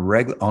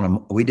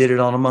we did it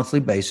on a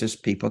monthly basis.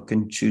 People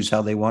can choose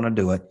how they want to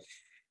do it.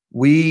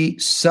 We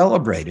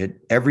celebrated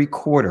every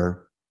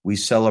quarter. We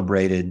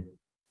celebrated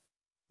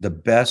the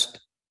best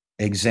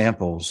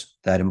examples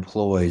that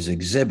employees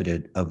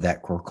exhibited of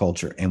that core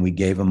culture, and we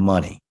gave them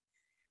money.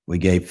 We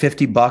gave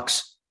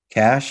 $50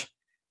 cash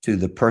to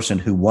the person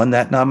who won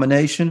that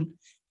nomination,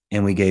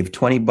 and we gave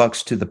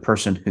 $20 to the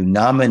person who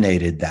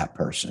nominated that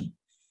person.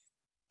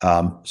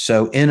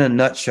 So in a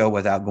nutshell,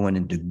 without going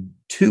into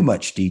too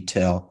much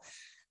detail,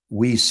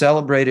 we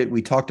celebrated,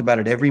 we talked about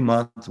it every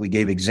month. We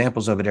gave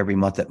examples of it every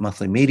month at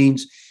monthly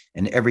meetings,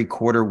 and every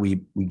quarter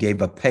we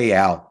gave a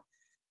payout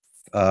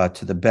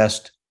to the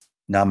best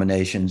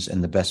nominations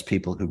and the best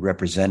people who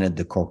represented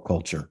the core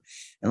culture.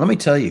 And let me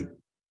tell you,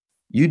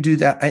 you do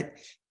that.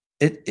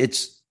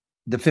 It's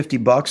the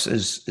 $50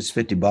 is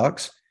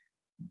 $50.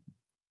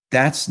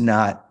 That's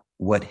not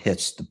what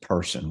hits the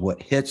person.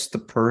 What hits the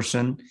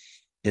person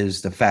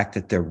is the fact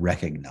that they're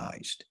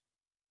recognized.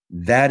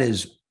 That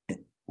is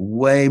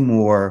way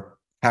more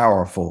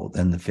powerful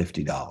than the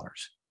 $50. I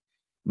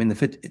mean, the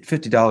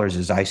 $50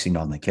 is icing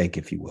on the cake,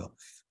 if you will.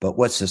 But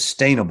what's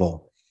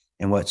sustainable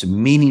and what's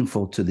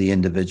meaningful to the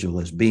individual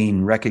is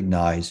being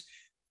recognized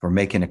for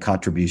making a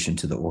contribution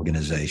to the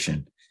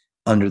organization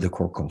under the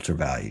core culture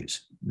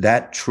values.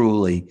 That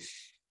truly,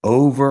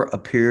 over a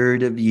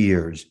period of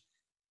years,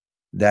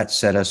 that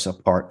set us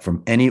apart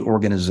from any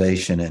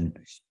organization. And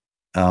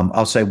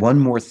I'll say one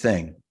more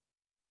thing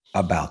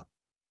about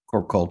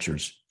core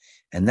cultures,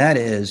 and that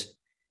is,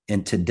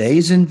 in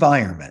today's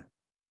environment,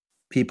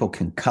 people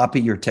can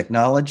copy your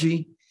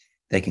technology.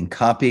 They can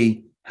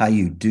copy how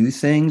you do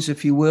things,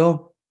 if you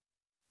will.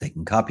 They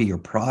can copy your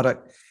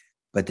product,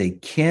 but they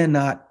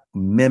cannot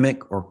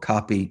mimic or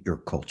copy your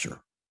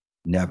culture.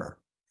 Never.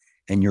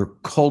 And your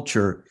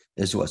culture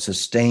is what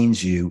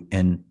sustains you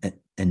and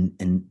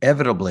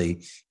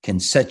inevitably can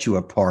set you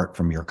apart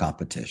from your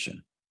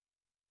competition.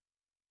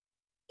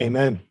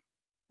 Amen.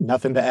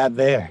 Nothing to add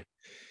there.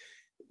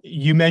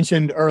 You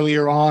mentioned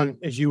earlier on,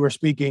 as you were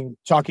speaking,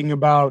 talking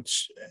about,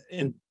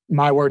 in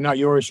my word, not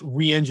yours,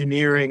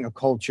 re-engineering a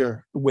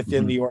culture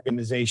within the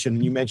organization.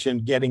 And you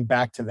mentioned getting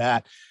back to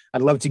that.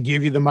 I'd love to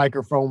give you the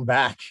microphone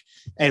back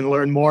and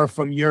learn more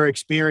from your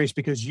experience,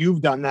 because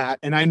you've done that.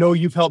 And I know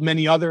you've helped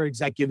many other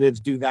executives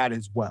do that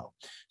as well.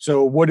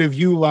 So what have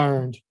you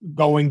learned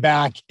going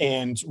back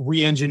and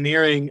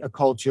re-engineering a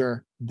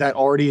culture that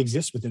already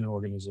exists within an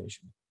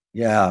organization?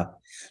 Yeah.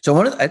 So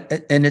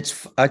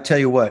I tell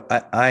you what,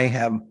 I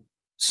have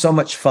so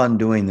much fun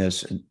doing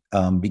this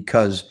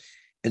because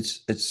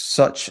it's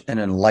such an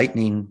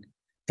enlightening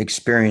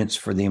experience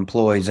for the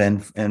employees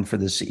and for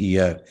the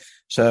CEO.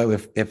 So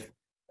if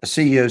a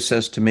CEO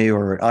says to me,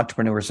 or an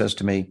entrepreneur says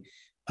to me,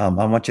 I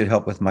want you to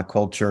help with my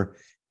culture,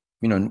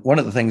 one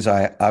of the things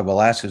I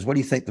will ask is, what do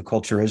you think the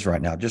culture is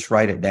right now? Just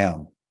write it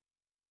down.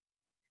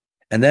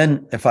 And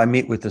then if I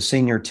meet with the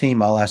senior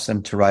team, I'll ask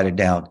them to write it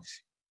down.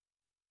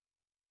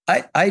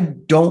 I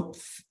don't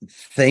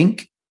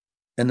think,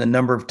 in the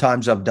number of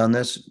times I've done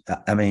this,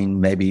 I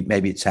mean, maybe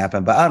it's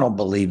happened, but I don't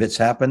believe it's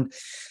happened.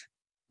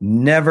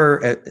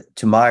 Never,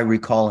 to my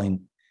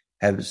recalling,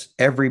 has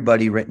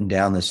everybody written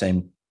down the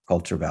same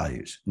culture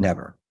values.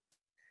 Never.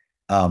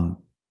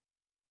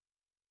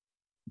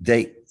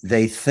 They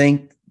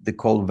think the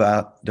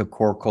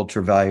core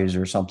culture values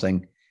or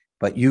something,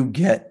 but you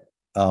get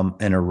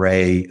an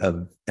array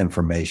of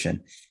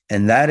information,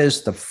 and that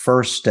is the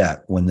first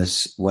step when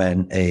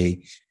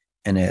a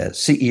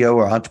CEO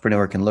or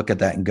entrepreneur can look at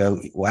that and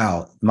go,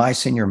 wow, my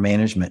senior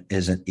management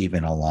isn't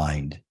even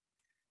aligned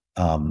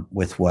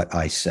with what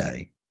I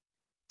say.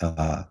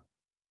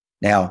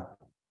 Now,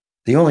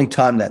 the only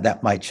time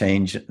that might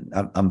change,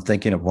 I'm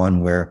thinking of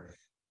one where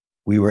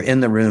we were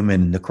in the room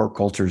and the core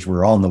cultures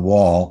were on the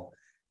wall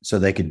so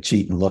they could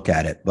cheat and look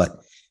at it.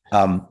 But,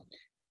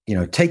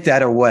 take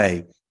that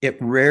away. It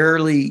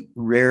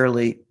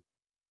rarely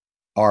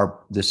are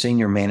the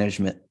senior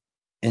management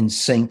in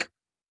sync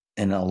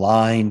and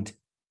aligned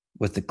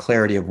with the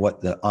clarity of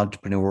what the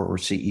entrepreneur or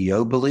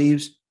CEO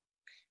believes.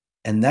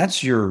 And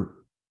that's your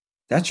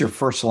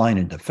first line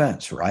of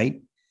defense,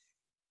 right?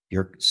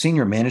 Your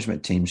senior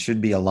management team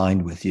should be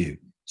aligned with you.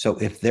 So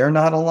if they're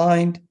not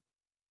aligned,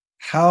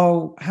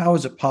 how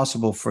is it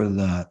possible for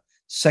the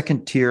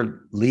second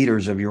tier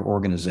leaders of your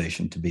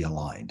organization to be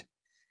aligned?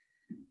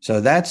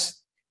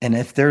 And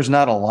if there's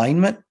not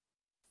alignment,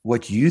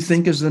 what you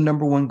think is the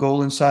number one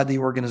goal inside the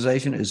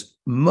organization is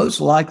most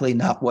likely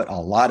not what a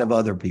lot of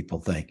other people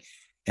think.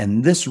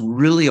 And this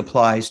really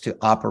applies to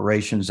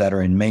operations that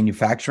are in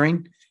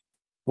manufacturing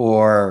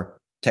or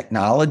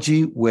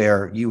technology,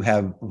 where you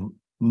have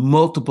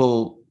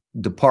multiple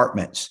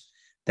departments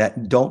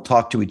that don't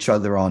talk to each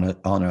other on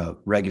a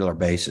regular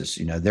basis.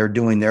 They're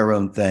doing their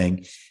own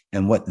thing,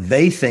 and what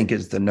they think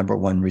is the number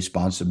one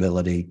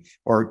responsibility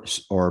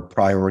or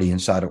priority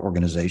inside an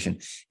organization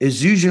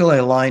is usually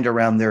aligned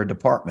around their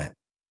department,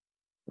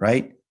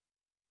 right?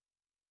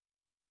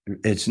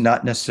 It's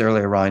not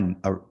necessarily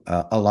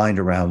aligned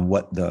around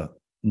what the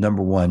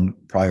number one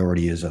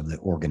priority is of the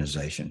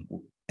organization.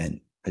 And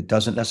it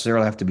doesn't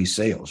necessarily have to be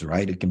sales,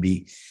 right? It can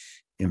be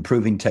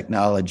improving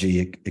technology.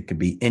 It could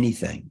be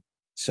anything.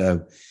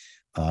 So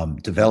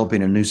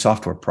developing a new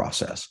software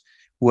process,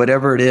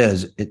 whatever it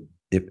is,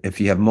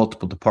 if you have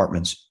multiple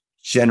departments,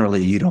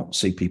 generally you don't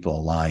see people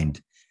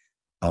aligned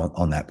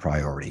on that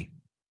priority.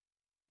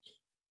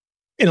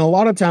 And a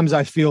lot of times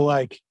I feel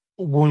like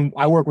when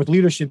I work with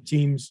leadership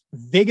teams,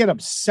 they get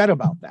upset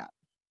about that.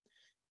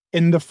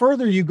 And the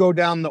further you go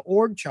down the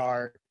org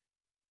chart,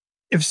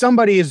 if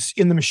somebody is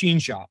in the machine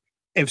shop,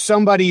 if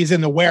somebody is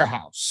in the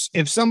warehouse,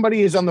 if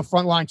somebody is on the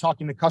front line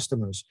talking to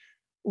customers,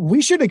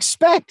 we should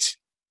expect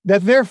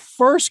that their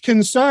first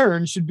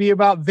concern should be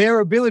about their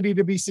ability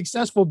to be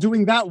successful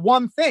doing that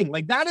one thing.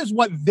 Like that is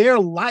what their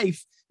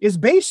life is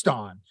based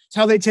on. It's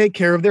how they take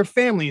care of their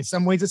family. In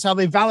some ways, it's how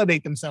they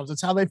validate themselves.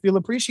 It's how they feel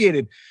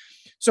appreciated.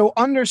 So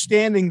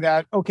understanding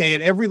that, okay,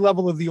 at every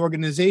level of the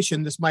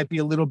organization, this might be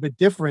a little bit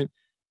different,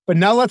 but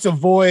now let's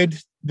avoid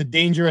the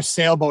dangerous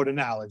sailboat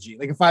analogy.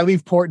 Like if I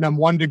leave port and I'm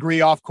 1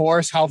 degree off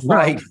course, how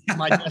far from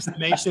my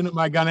destination am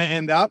I going to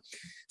end up?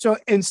 So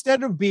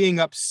instead of being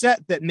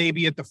upset that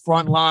maybe at the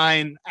front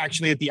line,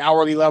 actually at the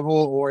hourly level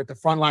or at the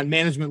frontline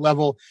management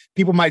level,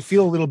 people might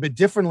feel a little bit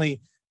differently,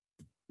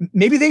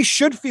 maybe they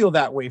should feel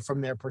that way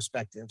from their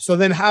perspective. So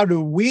then how do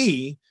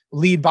we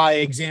lead by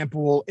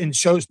example and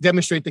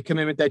demonstrate the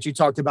commitment that you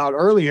talked about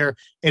earlier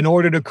in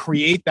order to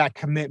create that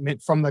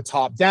commitment from the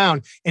top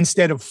down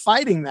instead of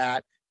fighting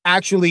that,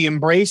 actually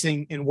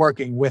embracing and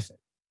working with it?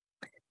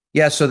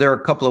 Yeah, so there are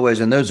a couple of ways,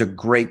 and those are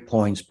great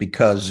points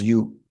because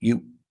you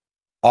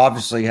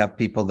obviously have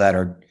people that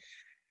are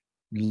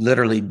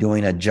literally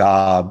doing a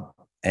job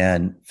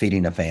and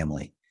feeding a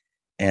family,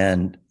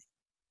 and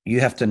you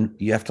have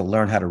to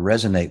learn how to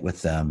resonate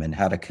with them and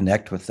how to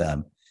connect with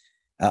them.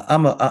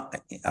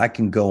 I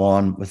can go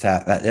on with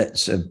that.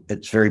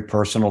 It's very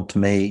personal to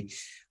me.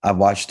 I've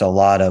watched a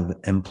lot of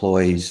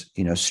employees,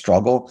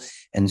 struggle,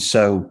 and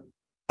so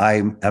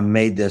I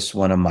made this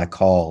one of my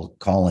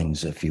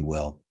callings, if you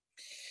will.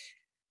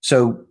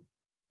 So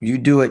you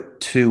do it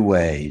 2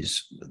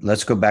 ways.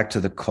 Let's go back to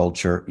the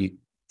culture.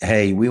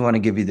 Hey, we want to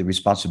give you the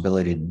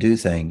responsibility to do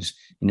things.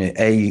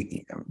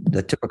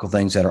 The typical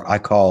things that I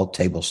call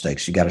table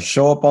stakes. You got to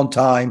show up on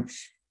time,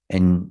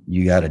 and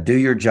you got to do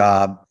your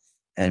job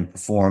and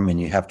perform,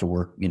 and you have to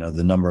work,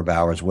 the number of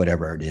hours,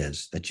 whatever it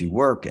is that you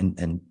work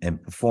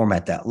and perform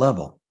at that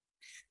level.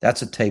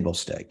 That's a table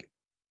stake.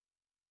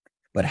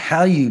 But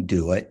how you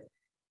do it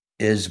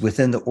is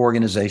within the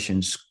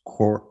organization's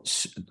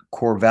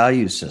core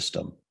value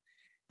system.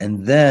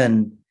 And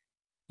then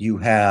you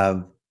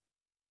have,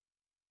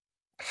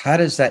 how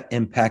does that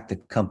impact the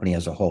company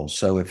as a whole?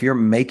 So if you're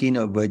making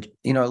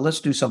let's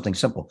do something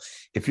simple.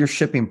 If you're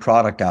shipping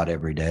product out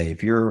every day,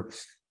 if you're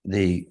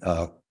the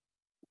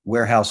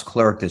warehouse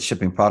clerk that's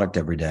shipping product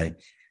every day,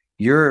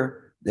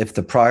 if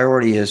the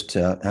priority is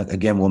to,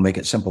 again, we'll make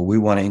it simple. We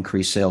want to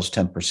increase sales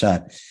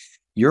 10%.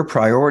 Your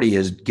priority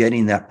is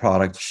getting that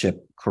product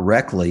shipped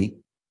correctly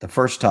the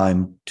first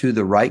time to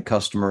the right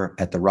customer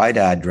at the right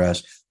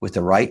address with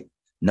the right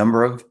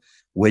number of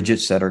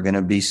widgets that are going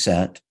to be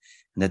sent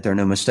and that there are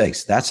no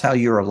mistakes. That's how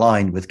you're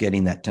aligned with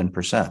getting that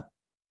 10%,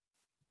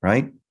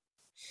 right?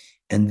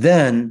 And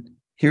then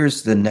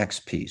here's the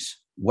next piece.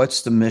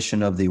 What's the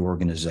mission of the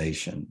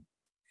organization?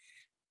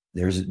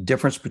 There's a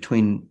difference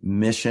between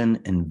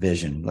mission and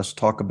vision. Let's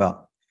talk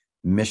about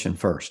mission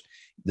first.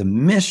 The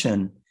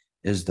mission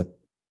is the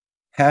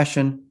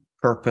passion,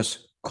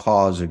 purpose,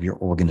 cause of your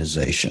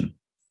organization.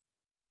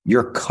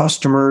 Your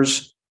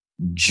customers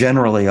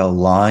generally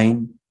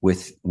align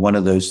with one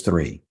of those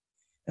 3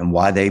 and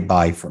why they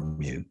buy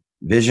from you.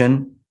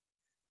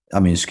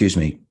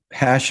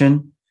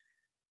 Passion,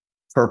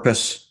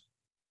 purpose,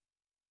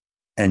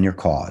 and your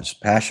cause.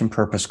 Passion,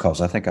 purpose, cause.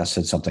 I think I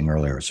said something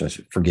earlier, so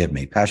forgive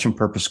me. Passion,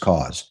 purpose,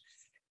 cause.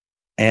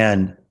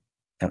 And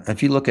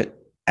if you look at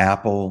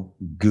Apple,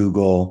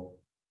 Google,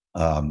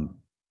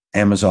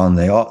 Amazon,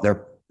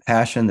 their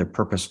passion, their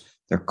purpose,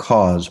 their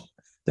cause,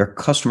 their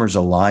customers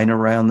align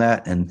around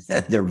that, and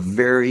they're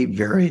very,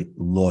 very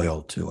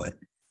loyal to it.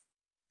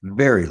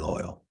 Very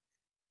loyal.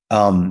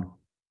 And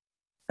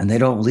they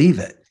don't leave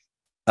it.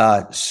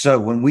 So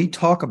when we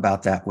talk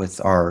about that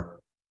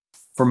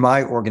for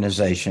my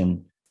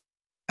organization,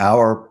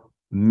 our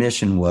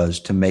mission was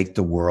to make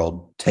the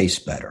world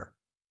taste better.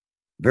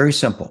 Very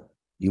simple.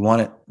 You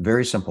want it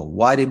very simple.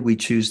 Why did we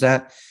choose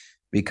that?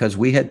 Because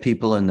we had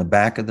people in the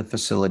back of the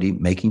facility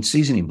making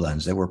seasoning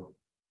blends that were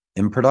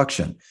in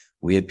production.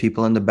 We had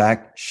people in the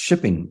back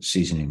shipping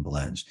seasoning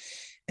blends.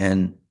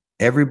 And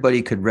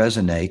everybody could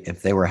resonate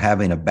if they were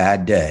having a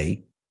bad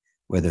day,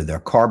 whether their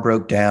car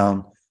broke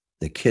down,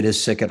 the kid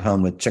is sick at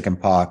home with chicken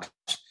pox,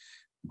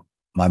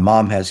 my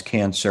mom has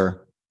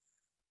cancer,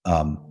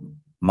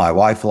 my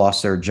wife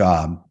lost their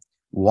job.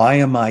 Why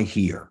am I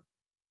here?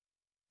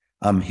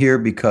 I'm here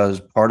because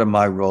part of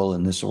my role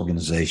in this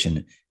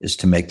organization is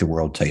to make the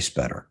world taste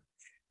better.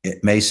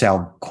 It may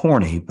sound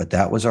corny, but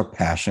that was our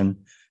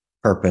passion,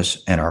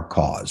 purpose, and our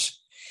cause.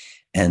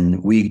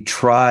 And we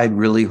tried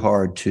really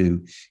hard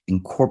to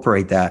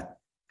incorporate that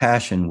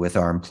passion with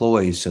our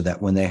employees so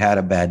that when they had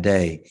a bad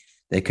day,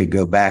 they could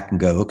go back and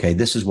go, okay,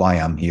 this is why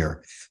I'm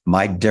here.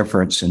 My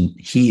difference in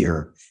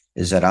here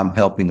is that I'm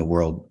helping the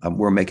world.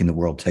 We're making the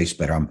world taste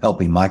better. I'm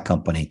helping my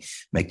company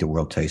make the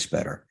world taste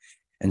better.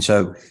 And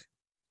so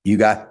you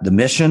got the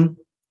mission,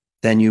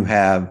 then you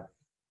have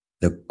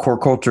the core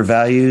culture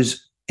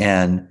values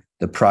and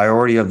the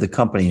priority of the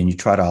company, and you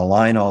try to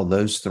align all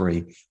those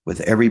 3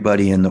 with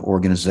everybody in the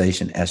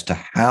organization as to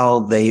how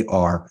they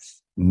are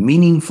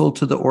meaningful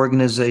to the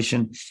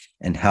organization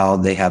and how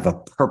they have a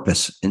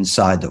purpose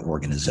inside the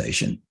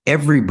organization.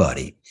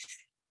 Everybody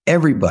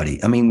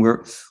everybody. I mean,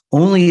 we're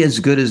only as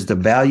good as the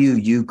value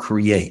you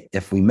create.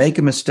 If we make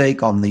a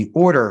mistake on the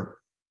order,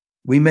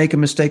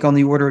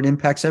 it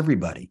impacts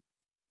everybody.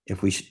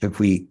 If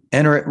we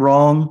enter it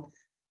wrong,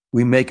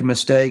 we make a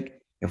mistake.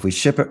 If we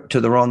ship it to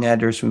the wrong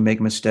address, we make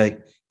a mistake.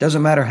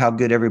 Doesn't matter how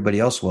good everybody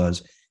else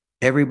was.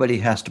 Everybody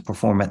has to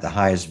perform at the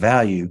highest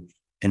value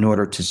in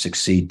order to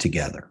succeed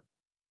together.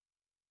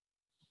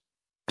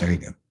 There you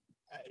go.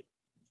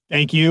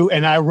 Thank you.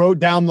 And I wrote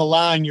down the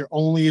line, you're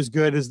only as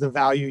good as the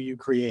value you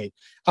create.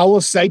 I will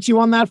cite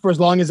you on that for as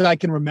long as I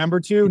can remember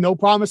to. No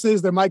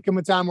promises. There might come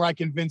a time where I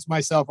convince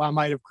myself I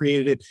might have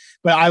created it.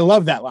 But I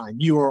love that line.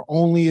 You are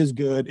only as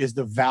good as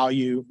the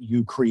value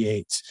you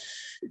create.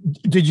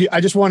 I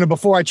just wanted,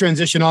 before I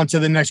transition on to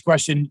the next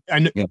question, I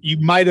know you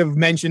might have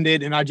mentioned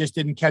it and I just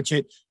didn't catch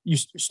it. You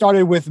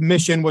started with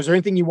mission. Was there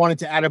anything you wanted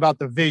to add about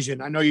the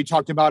vision? I know you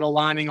talked about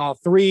aligning all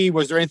three.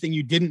 Was there anything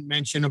you didn't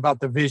mention about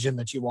the vision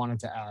that you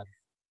wanted to add?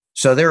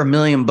 So there are a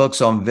million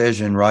books on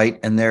vision, right?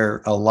 And there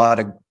are a lot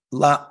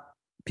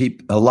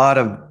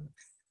of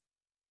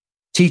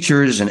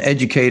teachers and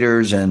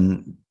educators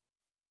and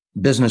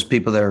business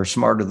people that are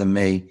smarter than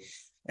me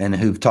and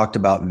who've talked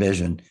about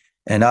vision.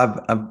 And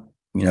I've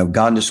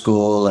gone to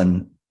school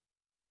and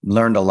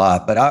learned a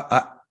lot, but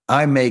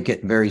I make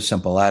it very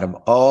simple. Out of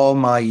all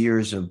my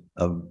years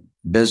of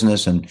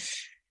business and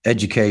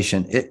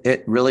education,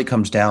 it really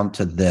comes down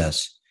to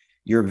this.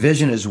 Your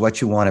vision is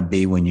what you want to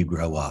be when you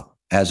grow up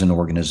as an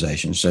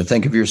organization. So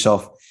think of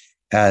yourself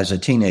as a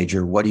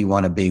teenager. What do you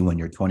want to be when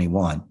you're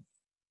 21?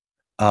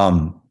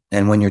 And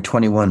when you're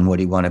 21, what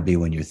do you want to be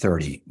when you're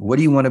 30? What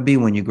do you want to be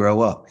when you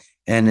grow up?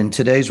 And in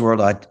today's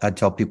world, I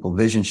tell people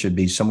vision should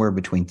be somewhere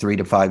between 3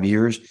 to 5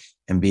 years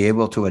and be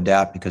able to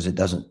adapt because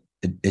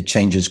it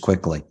changes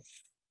quickly.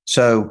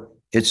 So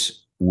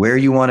it's where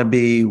you want to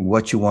be,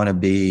 what you want to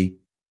be,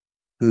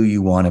 who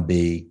you want to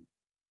be,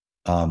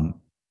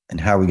 and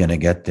how are we going to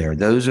get there?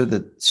 Those are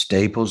the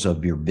staples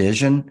of your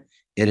vision.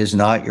 It is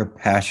not your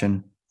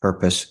passion,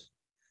 purpose,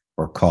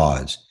 or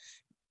cause.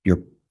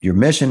 Your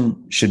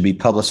mission should be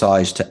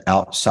publicized to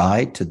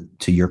outside,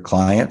 to your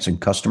clients and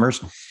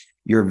customers.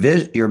 Your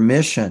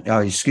vision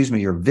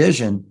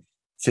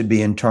should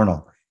be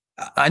internal.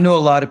 I know a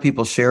lot of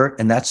people share it,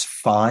 and that's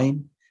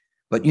fine.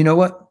 But you know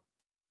what?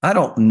 I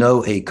don't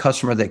know a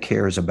customer that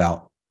cares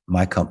about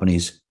my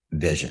company's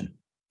vision.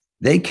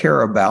 They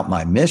care about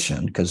my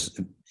mission because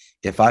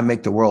if I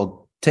make the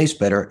world taste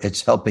better,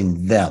 it's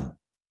helping them.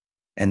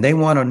 And they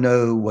want to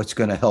know what's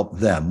going to help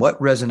them, what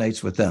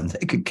resonates with them.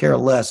 They could care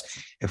less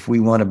if we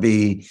want to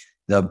be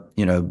the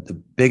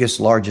biggest,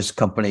 largest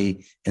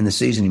company in the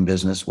seasoning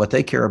business. What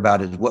they care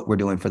about is what we're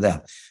doing for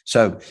them.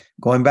 So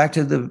going back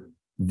to the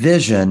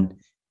vision,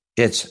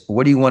 it's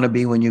what do you want to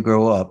be when you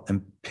grow up,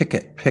 and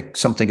pick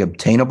something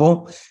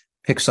obtainable,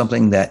 pick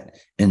something that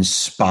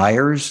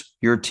inspires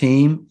your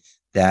team,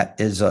 that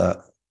is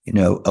a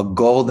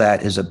goal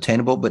that is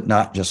obtainable, but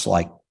not just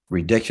like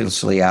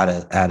ridiculously out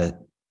of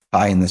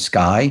high in the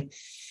sky,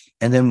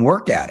 and then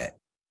work at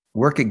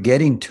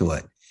getting to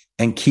it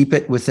and keep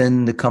it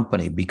within the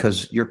company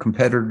because your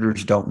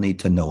competitors don't need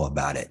to know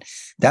about it.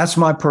 That's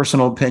my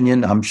personal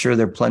opinion. I'm sure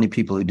there are plenty of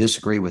people who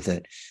disagree with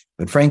it,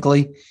 but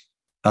frankly,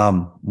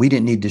 we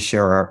didn't need to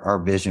share our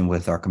vision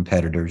with our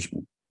competitors,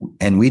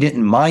 and we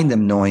didn't mind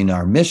them knowing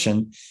our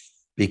mission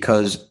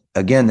because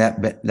again,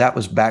 that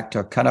was back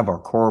to kind of our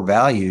core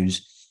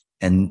values,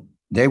 and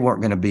they weren't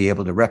going to be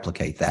able to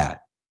replicate that.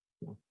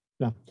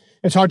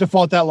 It's hard to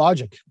fault that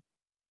logic.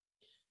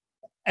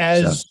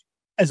 As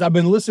I've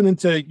been listening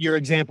to your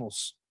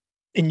examples,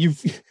 and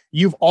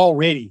you've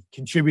already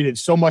contributed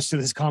so much to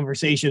this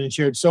conversation and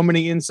shared so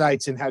many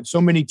insights and had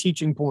so many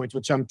teaching points,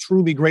 which I'm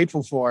truly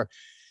grateful for.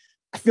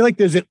 I feel like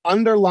there's an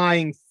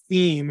underlying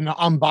theme, and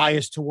I'm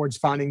biased towards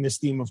finding this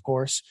theme, of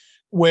course,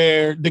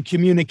 where the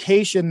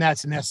communication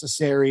that's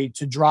necessary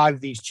to drive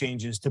these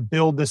changes, to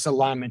build this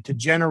alignment, to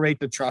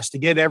generate the trust, to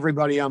get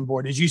everybody on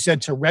board, as you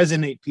said, to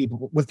resonate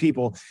with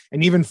people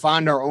and even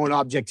find our own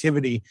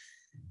objectivity.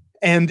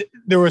 And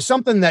there was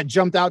something that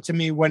jumped out to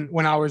me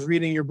when I was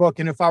reading your book.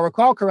 And if I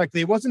recall correctly,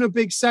 it wasn't a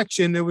big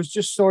section. It was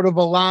just sort of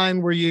a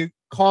line where you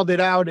called it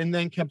out and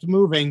then kept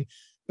moving.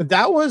 But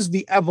that was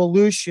the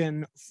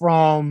evolution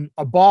from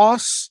a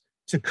boss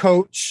to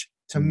coach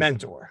to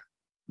mentor.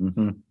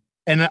 Mm-hmm.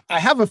 And I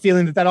have a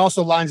feeling that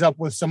also lines up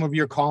with some of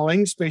your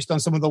callings based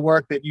on some of the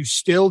work that you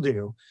still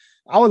do.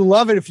 I would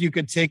love it if you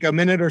could take a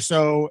minute or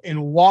so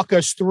and walk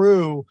us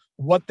through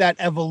what that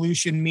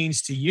evolution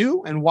means to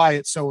you and why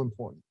it's so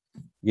important.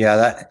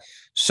 Yeah.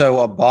 So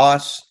a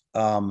boss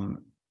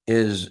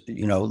is,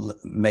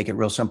 make it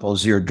real simple,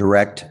 is your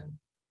direct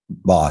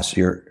boss,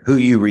 who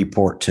you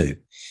report to.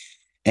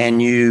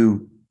 And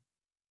you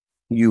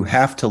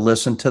have to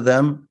listen to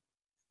them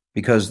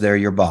because they're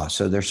your boss.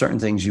 So there's certain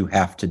things you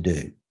have to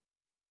do.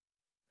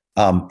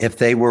 If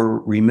they were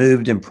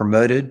removed and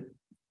promoted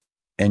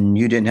and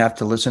you didn't have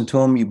to listen to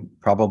them, you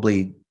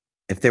probably,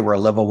 if they were a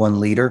level 1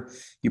 leader,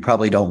 you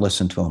probably don't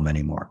listen to them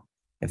anymore.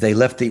 If they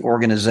left the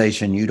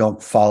organization, you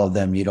don't follow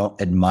them, you don't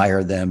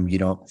admire them, you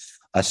don't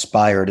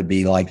aspire to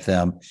be like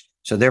them.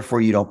 So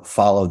therefore, you don't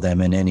follow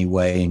them in any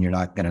way, and you're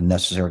not going to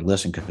necessarily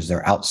listen because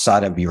they're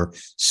outside of your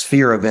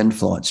sphere of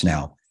influence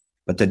now.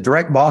 But the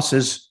direct boss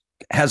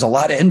has a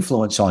lot of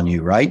influence on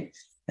you, right?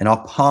 And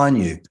upon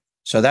you.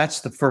 So that's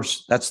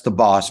the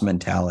boss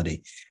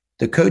mentality.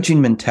 The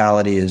coaching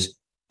mentality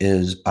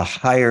is a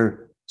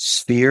higher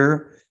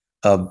sphere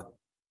of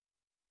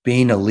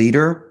being a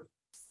leader,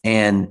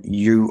 and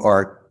you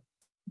are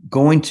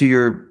going to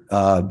your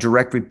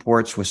direct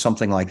reports with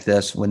something like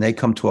this. When they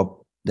come to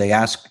they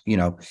ask,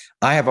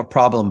 I have a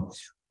problem.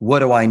 What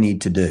do I need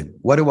to do?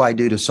 What do I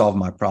do to solve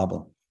my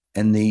problem?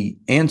 And the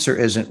answer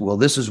isn't, well,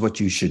 this is what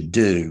you should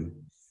do.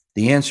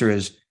 The answer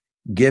is,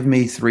 give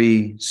me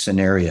 3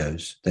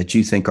 scenarios that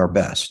you think are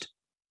best.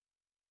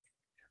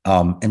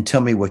 And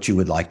tell me what you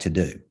would like to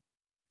do.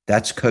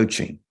 That's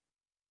coaching.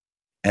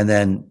 And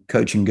then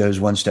coaching goes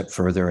one step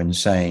further and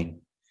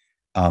saying,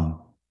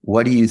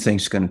 what do you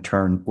think is going to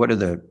turn? What are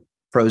the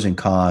pros and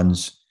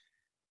cons,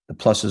 the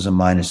pluses and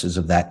minuses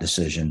of that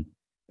decision?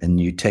 And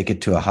you take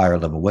it to a higher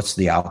level. What's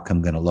the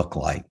outcome going to look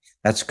like?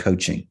 That's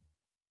coaching.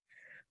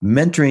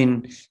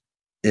 Mentoring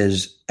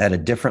is at a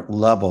different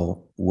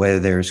level where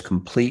there's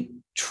complete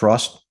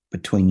trust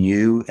between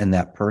you and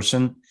that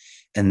person,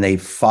 and they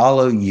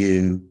follow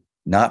you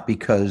not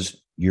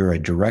because you're a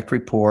direct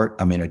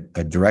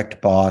a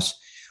direct boss,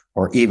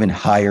 or even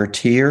higher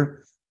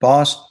tier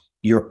boss.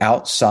 You're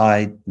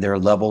outside their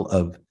level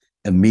of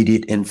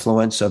immediate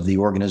influence of the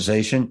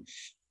organization.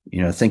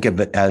 Think of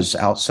it as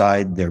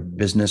outside their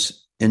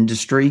business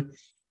industry,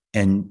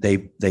 and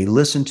they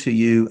listen to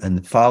you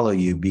and follow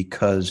you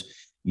because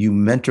you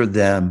mentor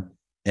them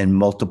in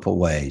multiple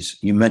ways.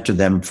 You mentor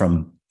them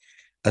from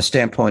a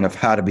standpoint of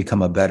how to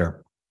become a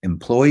better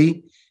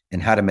employee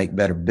and how to make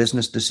better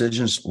business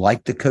decisions,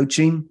 like the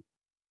coaching,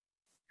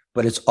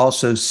 but it's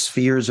also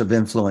spheres of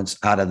influence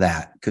out of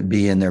that. Could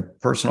be in their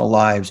personal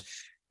lives,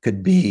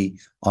 could be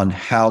on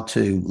how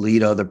to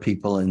lead other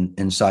people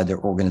inside their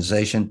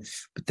organization,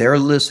 but they're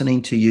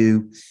listening to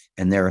you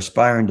and they're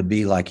aspiring to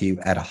be like you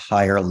at a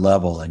higher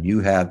level. And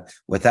you have,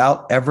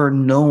 without ever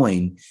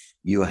knowing,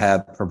 you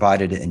have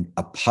provided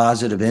a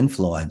positive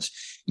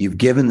influence. You've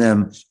given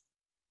them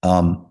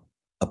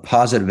a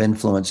positive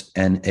influence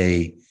and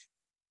a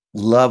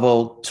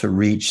level to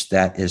reach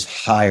that is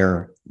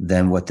higher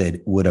than what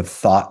they would have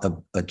thought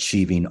of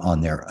achieving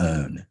on their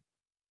own.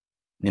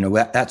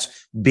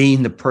 That's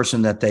being the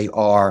person that they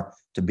are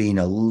to being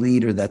a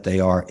leader that they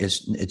are.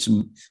 It's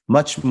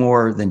much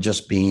more than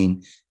just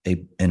being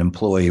an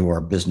employee or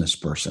a business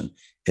person.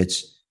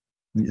 It's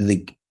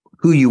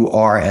who you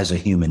are as a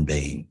human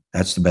being.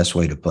 That's the best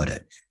way to put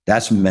it.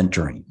 That's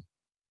mentoring.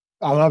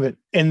 I love it.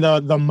 And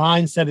the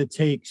mindset it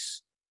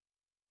takes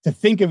to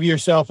think of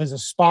yourself as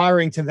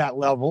aspiring to that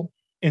level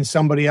in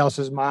somebody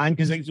else's mind,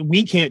 because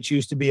we can't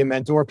choose to be a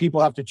mentor.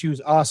 People have to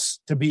choose us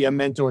to be a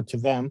mentor to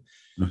them.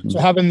 Mm-hmm. So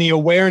having the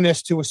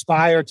awareness to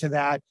aspire to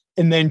that,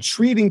 and then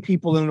treating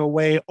people in a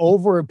way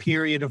over a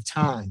period of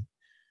time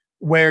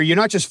where you're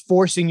not just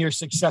forcing your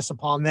success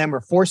upon them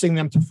or forcing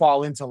them to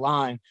fall into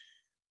line,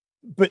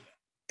 but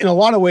in a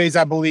lot of ways,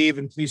 I believe,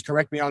 and please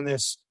correct me on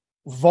this,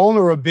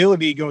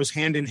 vulnerability goes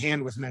hand in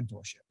hand with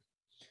mentorship,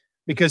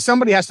 because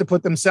somebody has to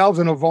put themselves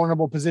in a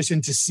vulnerable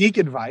position to seek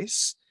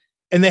advice,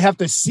 and they have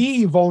to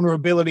see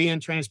vulnerability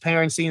and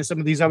transparency and some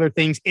of these other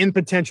things in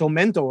potential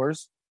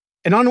mentors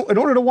in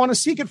order to want to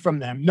seek it from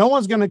them. No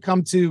one's going to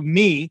come to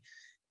me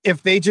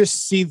if they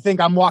just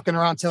think I'm walking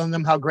around telling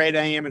them how great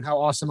I am and how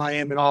awesome I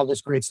am and all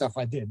this great stuff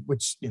I did,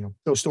 which,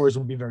 those stories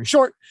will be very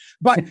short.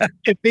 But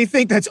if they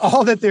think that's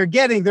all that they're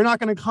getting, they're not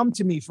going to come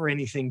to me for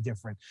anything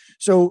different.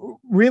 So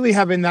really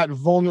having that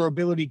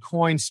vulnerability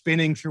coin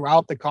spinning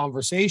throughout the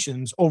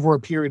conversations over a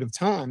period of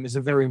time is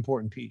a very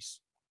important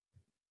piece.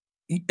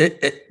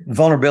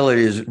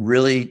 Vulnerability is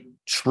really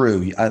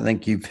true. I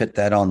think you've hit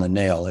that on the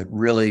nail. It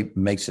really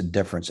makes a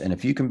difference. And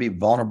if you can be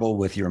vulnerable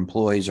with your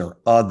employees or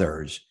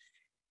others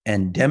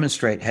and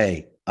demonstrate,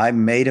 hey, I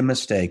made a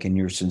mistake, and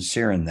you're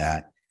sincere in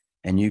that,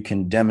 and you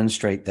can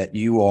demonstrate that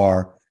you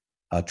are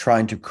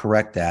trying to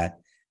correct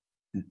that,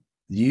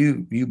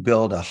 you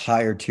build a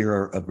higher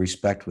tier of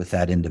respect with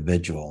that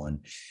individual. And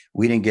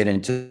we didn't get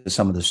into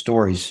some of the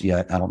stories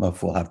yet. I don't know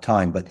if we'll have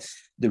time, but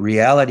the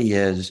reality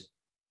is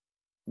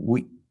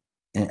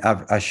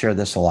I share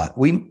this a lot.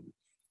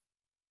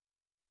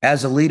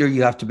 As a leader,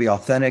 you have to be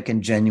authentic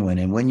and genuine.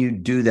 And when you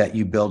do that,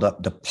 you build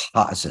up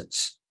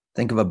deposits.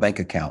 Think of a bank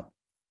account.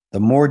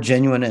 The more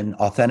genuine and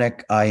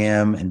authentic I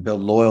am and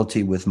build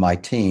loyalty with my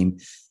team,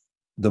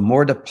 the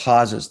more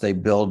deposits they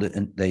build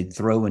and they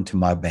throw into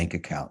my bank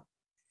account.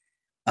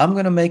 I'm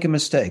going to make a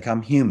mistake.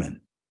 I'm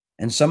human.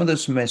 And some of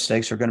those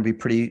mistakes are going to be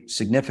pretty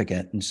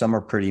significant and some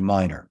are pretty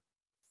minor.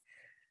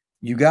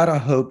 You got to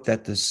hope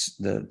that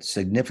the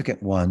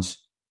significant ones,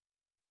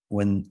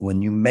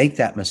 when you make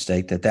that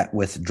mistake, that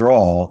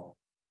withdrawal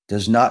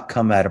does not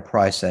come at a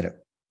price that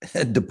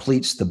it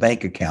depletes the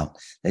bank account,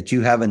 that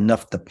you have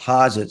enough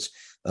deposits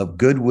of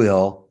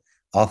goodwill,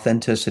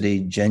 authenticity,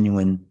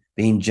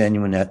 being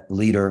genuine at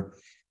leader,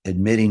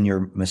 admitting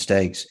your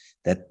mistakes,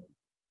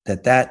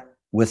 that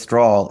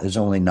withdrawal is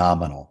only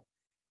nominal.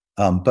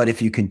 But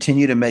if you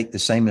continue to make the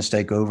same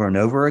mistake over and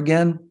over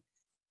again,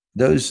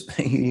 those,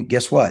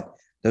 guess what?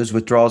 Those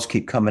withdrawals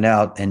keep coming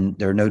out and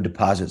there are no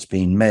deposits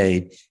being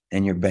made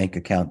and your bank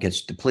account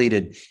gets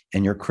depleted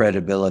and your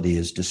credibility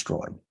is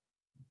destroyed.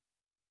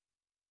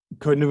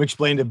 Couldn't have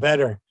explained it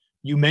better.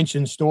 You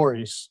mentioned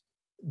stories.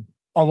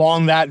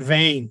 Along that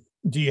vein,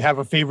 do you have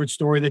a favorite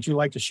story that you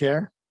like to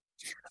share?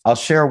 I'll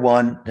share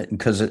one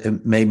because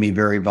it made me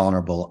very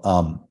vulnerable.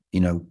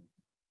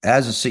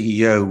 As a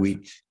CEO,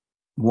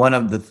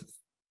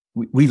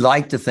 we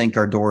like to think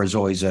our door is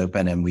always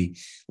open and we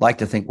like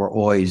to think we're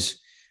always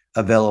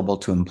available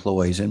to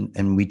employees,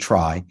 and we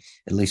try,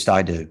 at least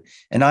I do.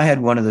 And I had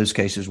one of those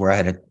cases where I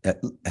had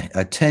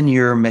a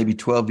 10-year, maybe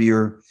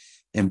 12-year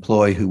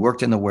employee who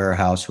worked in the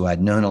warehouse, who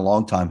I'd known a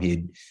long time. He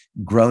had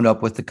grown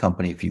up with the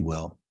company, if you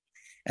will.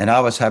 And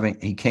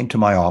he came to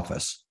my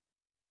office,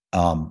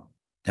 and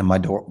my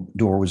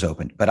door was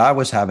open, but I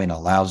was having a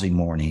lousy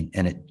morning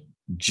and it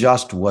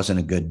just wasn't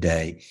a good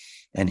day.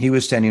 And he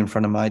was standing in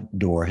front of my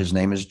door. His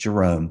name is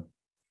Jerome.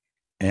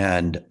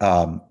 And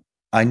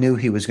I knew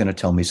he was going to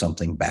tell me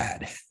something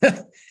bad.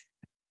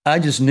 I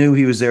just knew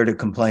he was there to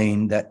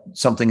complain that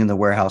something in the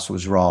warehouse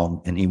was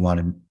wrong and he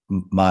wanted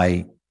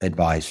my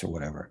advice or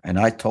whatever. And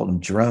I told him,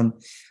 Jerome,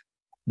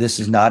 this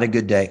is not a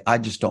good day. I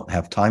just don't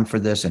have time for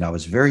this. And I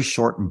was very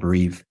short and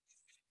brief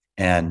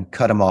and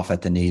cut him off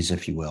at the knees,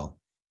 if you will.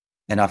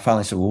 And I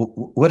finally said, well,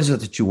 what is it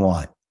that you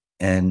want?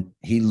 And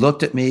he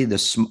looked at me.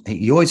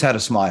 He always had a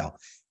smile.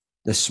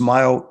 The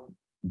smile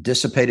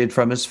dissipated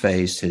from his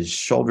face. His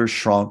shoulders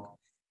shrunk.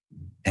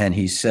 And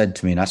he said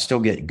to me, and I still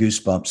get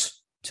goosebumps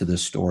to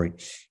this story.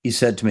 He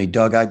said to me,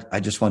 Doug, I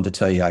just wanted to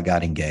tell you I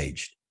got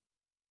engaged.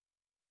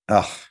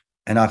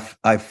 And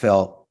I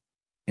felt,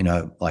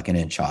 like an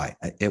inch high.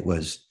 It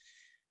was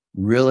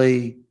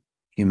really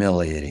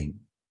humiliating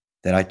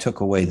that I took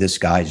away this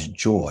guy's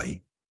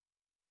joy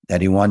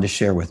that he wanted to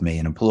share with me,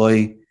 an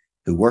employee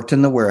who worked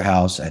in the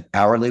warehouse at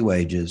hourly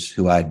wages,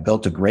 who I had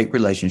built a great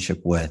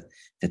relationship with,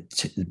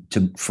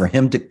 for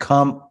him to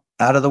come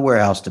out of the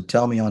warehouse to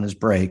tell me on his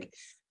break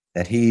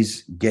that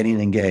he's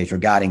getting engaged or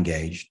got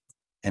engaged,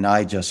 and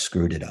I just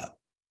screwed it up.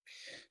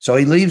 So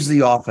he leaves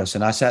the office,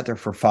 and I sat there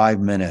for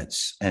 5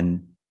 minutes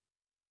and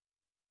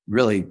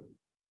really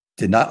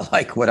did not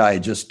like what I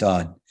had just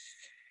done.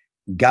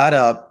 Got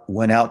up,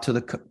 went out to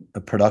the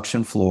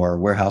production floor,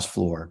 warehouse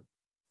floor,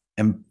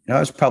 and it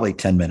was probably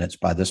 10 minutes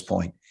by this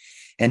point.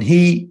 And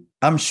he,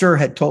 I'm sure,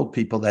 had told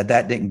people that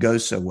didn't go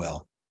so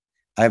well.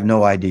 I have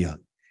no idea.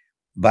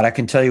 But I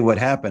can tell you what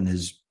happened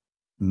is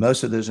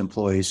most of those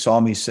employees saw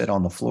me stand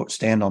on the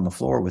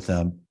floor with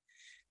them.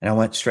 And I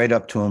went straight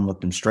up to him,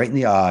 looked him straight in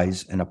the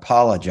eyes and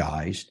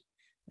apologized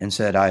and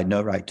said, I had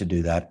no right to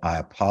do that. I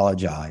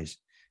apologize.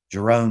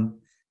 Jerome,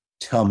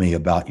 tell me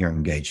about your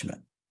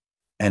engagement.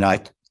 And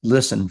I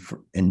listened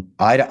in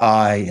eye to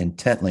eye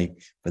intently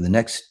for the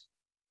next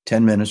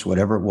 10 minutes,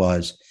 whatever it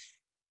was,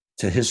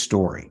 to his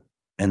story.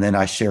 And then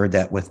I shared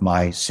that with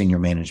my senior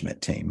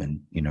management team,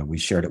 and we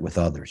shared it with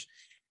others.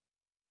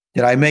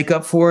 Did I make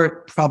up for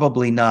it?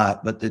 Probably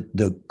not. But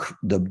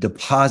the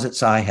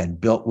deposits I had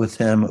built with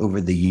him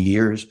over the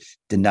years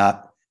did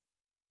not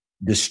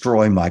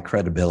destroy my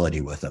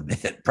credibility with him.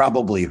 It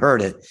probably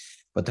hurt it.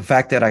 But the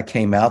fact that I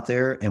came out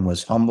there and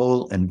was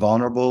humble and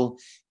vulnerable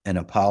and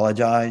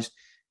apologized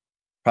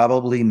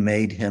probably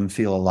made him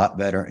feel a lot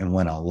better and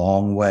went a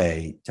long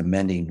way to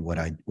mending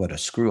what a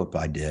screw up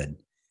I did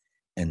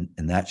in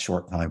that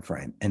short time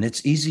frame. And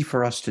it's easy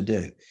for us to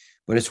do.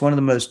 But it's one of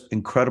the most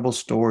incredible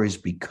stories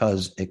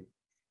because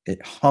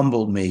it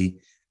humbled me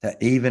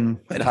that even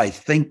when I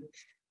think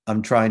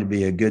I'm trying to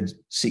be a good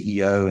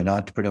CEO and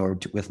entrepreneur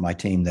with my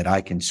team, that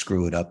I can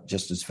screw it up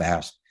just as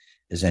fast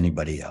as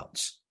anybody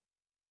else.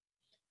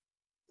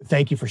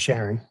 Thank you for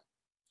sharing.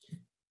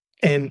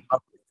 And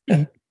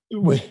I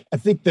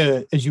think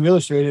as you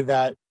illustrated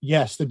that,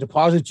 yes, the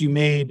deposits you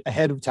made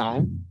ahead of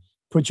time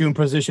put you in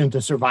position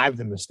to survive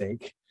the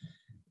mistake.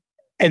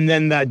 And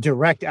then the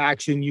direct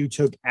action you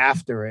took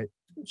after it,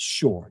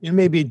 sure,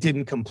 maybe it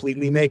didn't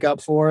completely make up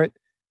for it,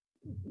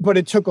 but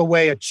it took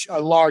away a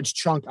large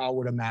chunk, I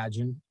would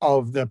imagine,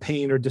 of the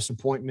pain or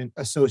disappointment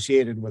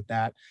associated with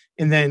that.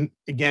 And then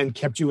again,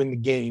 kept you in the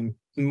game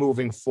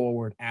moving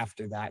forward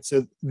after that.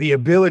 So the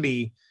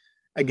ability,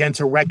 again,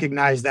 to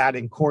recognize that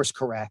and course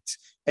correct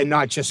and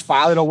not just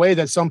file it away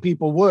that some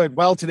people would.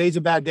 Well, today's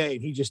a bad day.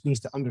 He just needs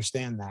to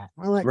understand that.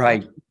 Well,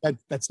 right.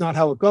 That's not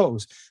how it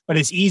goes. But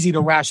it's easy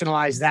to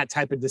rationalize that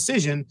type of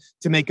decision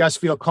to make us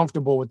feel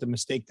comfortable with the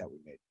mistake that we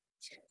made.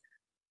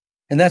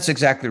 And that's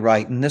exactly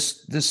right. And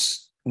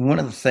this one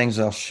of the things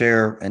I'll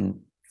share and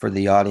for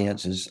the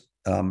audience is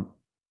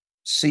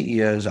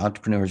CEOs,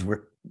 entrepreneurs,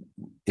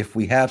 if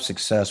we have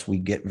success, we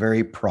get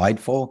very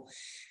prideful,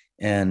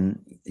 and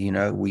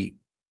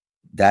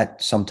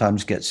that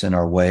sometimes gets in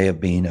our way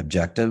of being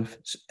objective,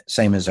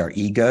 same as our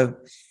ego.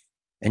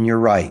 And you're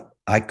right.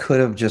 I could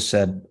have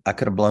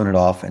blown it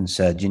off and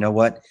said, you know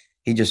what?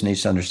 He just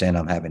needs to understand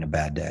I'm having a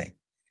bad day.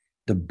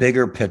 The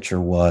bigger picture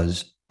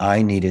was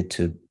I needed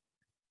to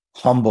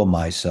humble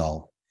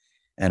myself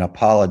and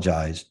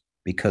apologize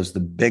because the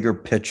bigger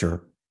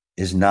picture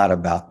is not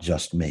about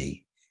just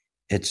me.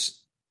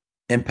 It's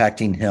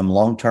impacting him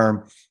long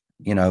term,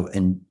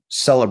 and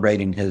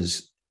celebrating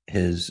his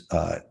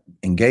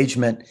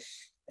engagement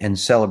and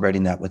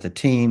celebrating that with a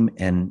team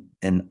and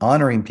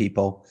honoring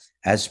people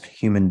as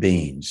human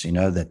beings,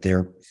 that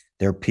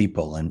they're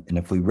people. And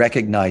if we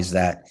recognize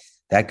that,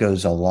 that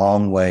goes a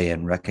long way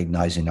in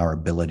recognizing our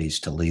abilities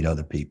to lead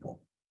other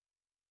people.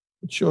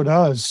 It sure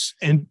does.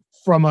 And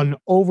from an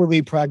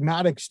overly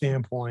pragmatic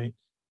standpoint,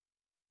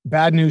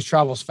 bad news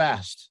travels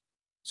fast.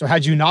 So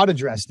had you not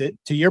addressed it,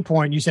 to your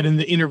point, you said in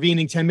the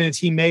intervening 10 minutes,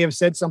 he may have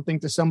said something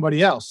to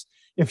somebody else.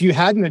 If you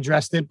hadn't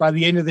addressed it, by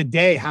the end of the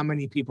day, how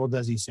many people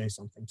does he say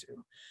something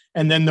to?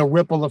 And then the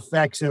ripple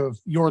effects of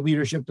your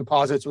leadership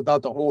deposits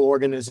without the whole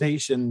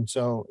organization.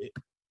 So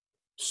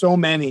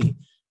many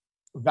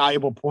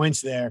valuable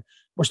points there.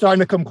 We're starting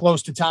to come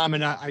close to time,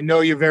 and I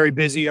know you're very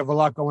busy. You have a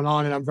lot going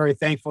on, and I'm very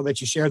thankful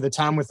that you shared the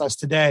time with us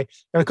today.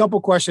 There are a couple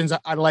of questions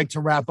I'd like to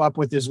wrap up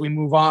with as we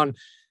move on.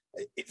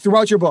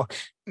 Throughout your book,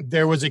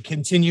 there was a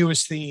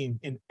continuous theme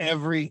in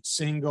every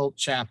single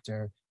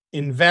chapter: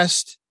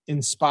 invest,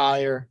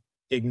 inspire,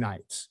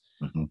 ignite.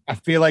 Mm-hmm. I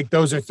feel like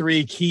those are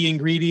three key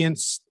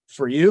ingredients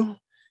for you.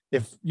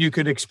 If you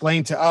could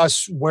explain to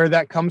us where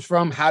that comes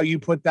from, how you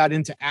put that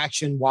into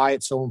action, why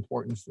it's so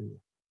important for you.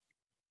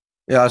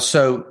 Yeah.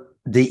 So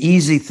the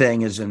easy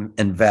thing is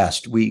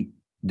invest.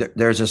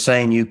 There's a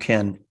saying, you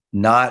can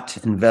not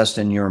invest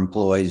in your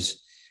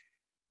employees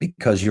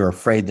because you're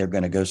afraid they're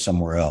going to go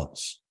somewhere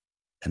else.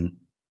 And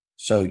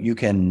so you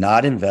can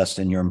not invest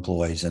in your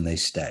employees and they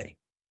stay,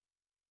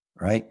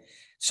 right?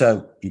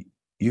 So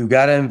you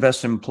got to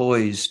invest in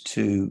employees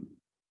to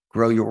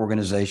grow your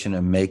organization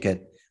and make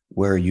it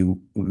what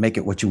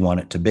you want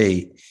it to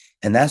be.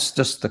 And that's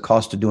just the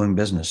cost of doing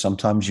business.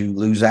 Sometimes you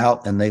lose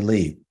out and they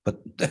leave,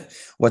 but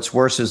what's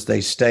worse is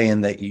they stay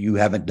and that you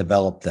haven't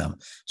developed them.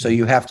 So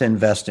you have to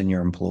invest in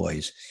your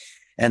employees.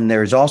 And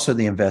there's also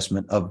the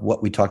investment of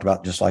what we talked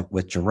about, just like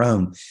with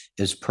Jerome,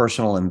 is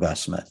personal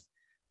investment.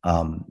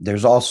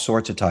 There's all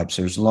sorts of types.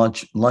 There's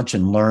lunch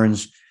and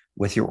learns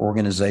with your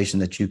organization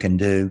that you can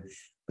do,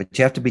 but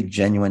you have to be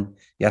genuine.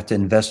 You have to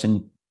invest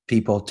in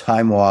people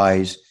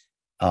time-wise,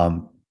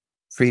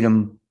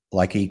 freedom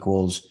like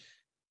equals,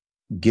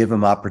 give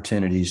them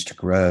opportunities to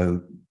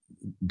grow,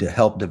 to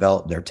help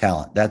develop their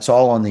talent. That's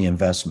all on the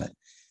investment.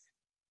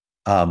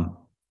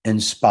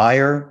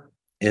 Inspire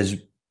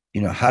is,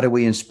 how do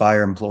we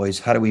inspire employees?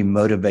 How do we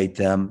motivate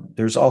them?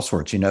 There's all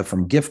sorts,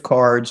 from gift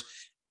cards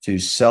to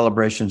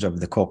celebrations of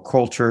the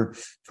culture,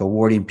 to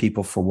awarding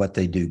people for what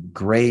they do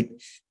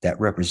great that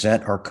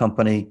represent our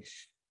company,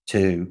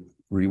 to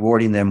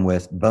rewarding them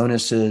with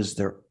bonuses.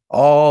 They're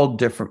all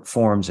different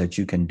forms that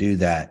you can do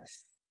that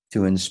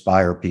to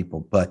inspire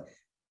people. But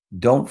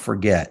don't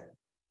forget,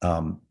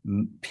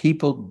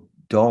 people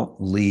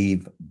don't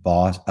leave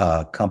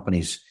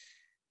companies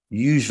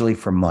usually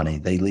for money.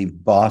 They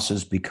leave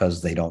bosses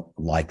because they don't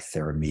like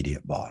their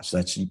immediate boss.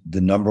 That's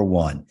the number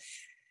one.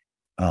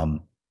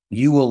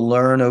 You will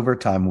learn over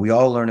time. We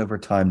all learn over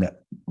time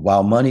that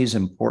while money is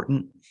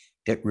important,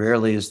 it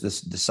rarely is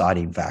this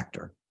deciding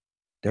factor.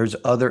 There's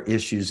other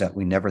issues that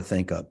we never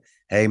think of.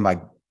 Hey,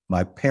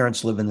 my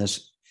parents live in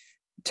this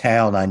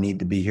town. I need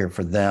to be here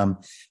for them.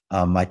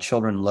 My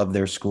children love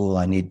their school.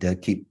 I need to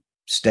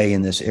stay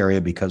in this area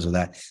because of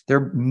that. There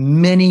are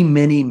many,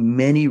 many,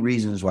 many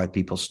reasons why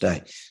people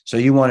stay. So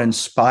you want to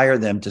inspire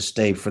them to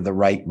stay for the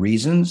right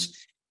reasons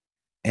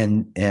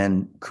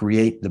and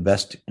create the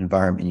best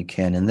environment you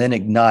can. And then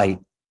ignite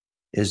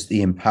is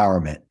the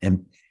empowerment.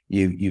 And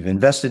you've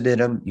invested in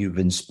them, you've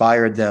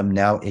inspired them.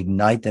 Now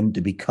ignite them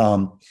to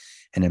become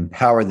and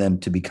empower them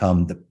to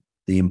become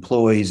the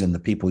employees and the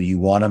people you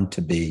want them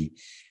to be,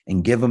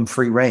 and give them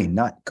free reign,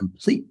 not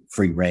complete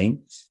free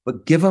reign,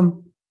 but give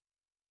them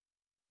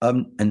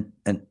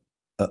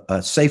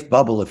a safe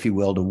bubble, if you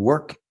will, to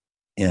work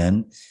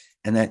in,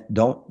 and that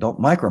don't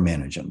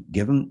micromanage them.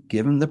 Give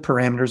them the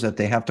parameters that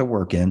they have to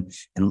work in,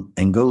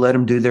 and go let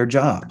them do their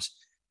jobs.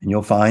 And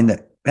you'll find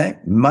that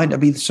it might not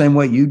be the same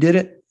way you did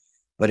it,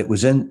 but it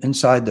was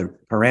inside the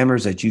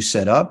parameters that you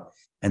set up,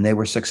 and they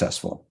were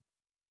successful.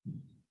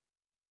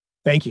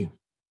 Thank you.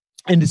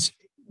 And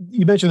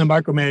you mentioned the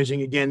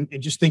micromanaging again,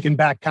 and just thinking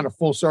back kind of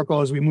full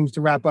circle as we move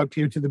to wrap up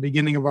here to the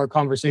beginning of our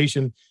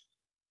conversation.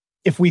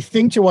 If we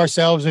think to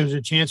ourselves, there's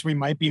a chance we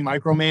might be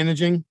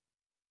micromanaging,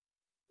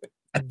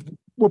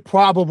 we're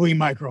probably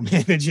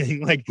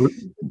micromanaging. Like,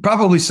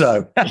 probably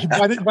so.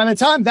 by the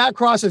time that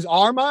crosses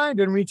our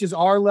mind and reaches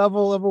our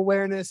level of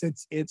awareness,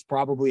 it's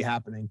probably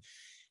happening.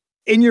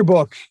 In your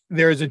book,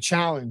 there is a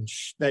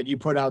challenge that you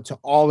put out to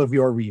all of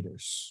your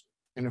readers.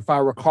 And if I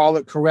recall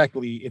it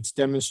correctly, it's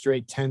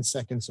demonstrate 10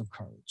 seconds of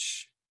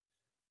courage.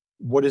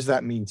 What does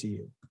that mean to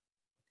you?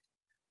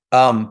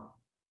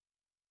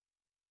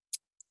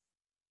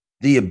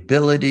 The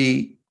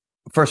ability,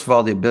 first of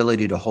all, the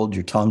ability to hold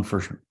your tongue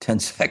for 10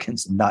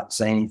 seconds and not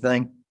say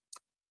anything.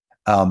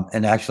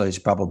 And actually, it's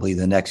probably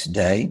the next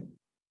day.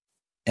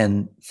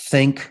 And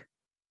think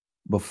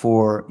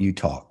before you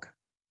talk.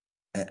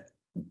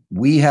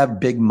 We have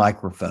big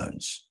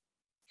microphones.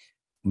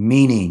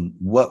 meaning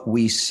what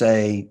we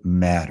say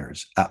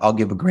matters. I'll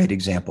give a great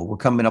example. We're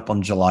coming up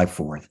on July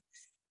 4th.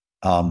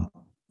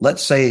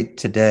 Let's say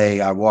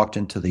today I walked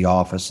into the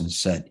office and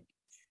said,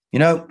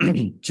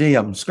 gee,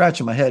 I'm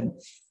scratching my head.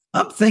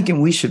 I'm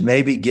thinking we should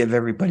maybe give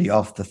everybody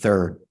off the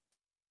 3rd.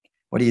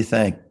 What do you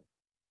think?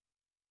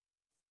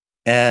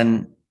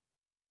 And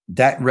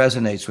that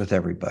resonates with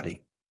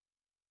everybody.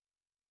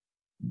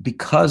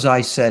 Because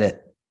I said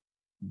it,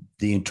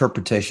 the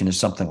interpretation is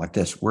something like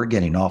this: we're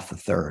getting off the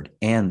 3rd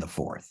and the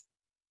 4th.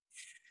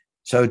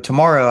 So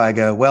tomorrow I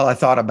go, well, I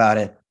thought about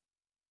it.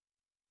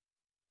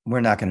 We're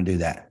not going to do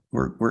that.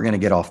 We're going to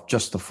get off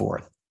just the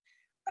 4th.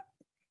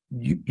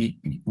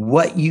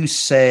 What you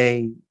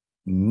say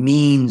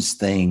means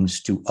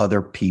things to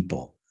other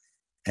people.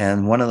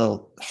 And one of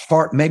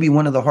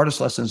the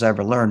hardest lessons I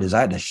ever learned is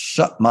I had to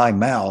shut my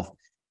mouth,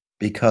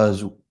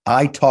 because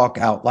I talk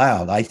out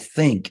loud. I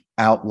think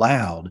out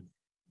loud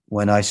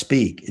when I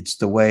speak. It's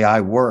the way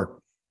I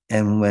work.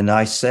 And when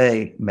I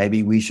say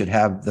maybe we should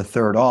have the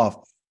 3rd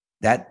off,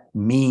 that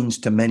means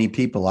to many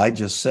people, I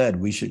just said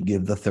we should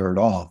give the 3rd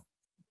off.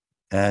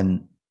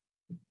 And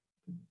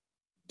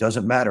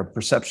doesn't matter.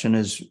 Perception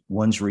is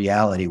one's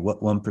reality.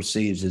 What one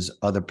perceives is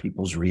other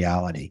people's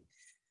reality.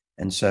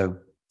 And so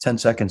 10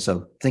 seconds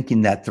of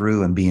thinking that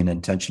through and being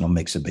intentional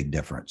makes a big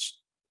difference.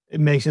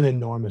 It makes an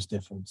enormous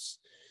difference.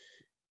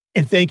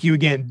 And thank you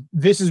again.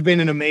 This has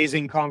been an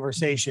amazing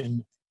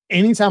conversation.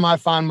 Anytime I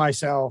find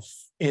myself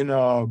in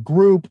a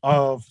group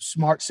of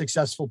smart,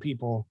 successful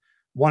people,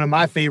 one of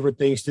my favorite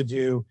things to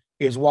do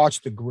is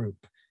watch the group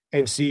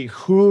and see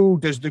who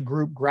does the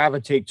group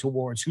gravitate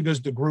towards, who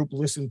does the group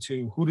listen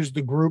to, who does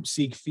the group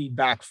seek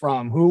feedback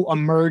from, who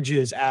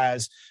emerges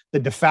as the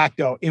de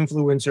facto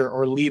influencer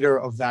or leader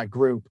of that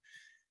group.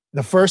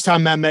 The first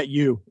time I met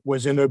you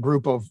was in a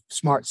group of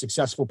smart,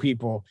 successful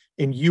people,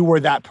 and you were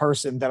that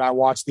person that I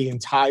watched the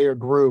entire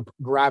group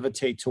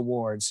gravitate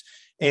towards.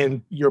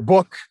 And your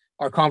book,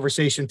 our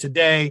conversation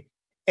today,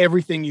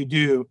 everything you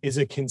do is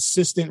a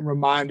consistent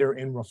reminder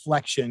and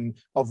reflection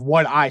of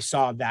what I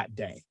saw that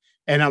day.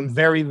 And I'm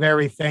very,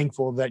 very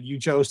thankful that you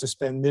chose to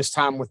spend this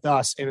time with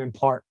us and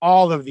impart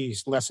all of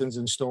these lessons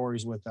and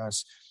stories with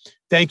us.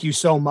 Thank you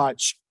so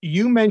much.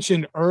 You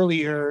mentioned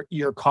earlier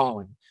your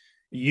calling.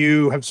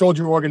 You have sold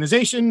your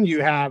organization.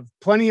 You have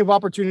plenty of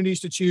opportunities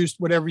to choose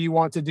whatever you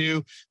want to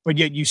do, but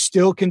yet you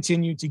still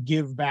continue to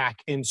give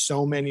back in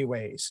so many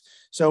ways.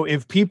 So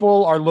if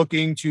people are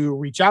looking to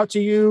reach out to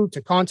you,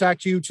 to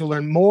contact you, to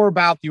learn more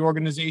about the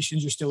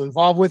organizations you're still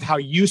involved with, how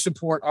you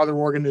support other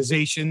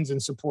organizations and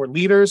support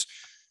leaders,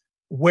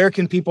 where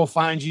can people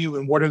find you,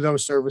 and what are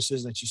those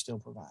services that you still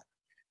provide?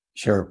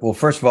 Sure. Well,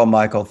 first of all,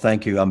 Michael,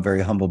 thank you. I'm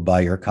very humbled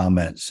by your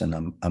comments,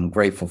 and I'm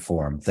grateful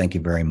for them. Thank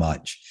you very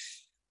much.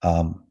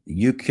 I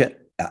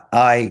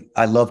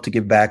love to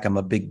give back. I'm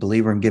a big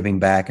believer in giving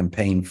back and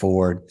paying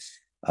forward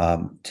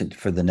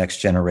for the next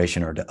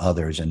generation or to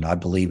others. And I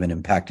believe in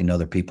impacting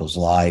other people's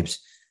lives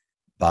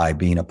by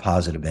being a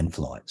positive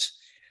influence.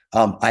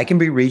 I can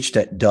be reached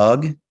at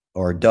Doug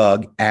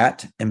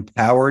at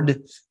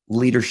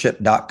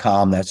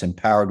empoweredleadership.com. That's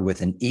empowered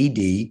with an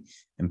ED,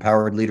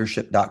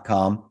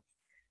 empoweredleadership.com.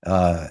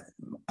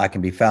 I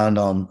can be found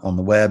on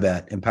the web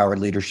at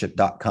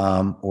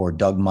empoweredleadership.com or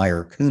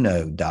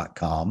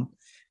dougmeyercuno.com.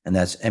 And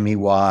that's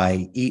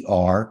MEYERCUNO.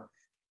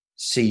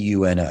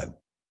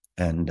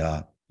 And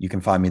you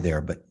can find me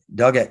there. But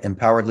Doug at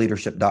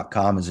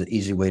empoweredleadership.com is an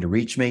easy way to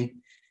reach me.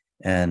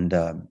 And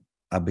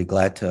I'll be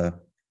glad to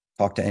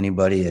talk to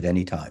anybody at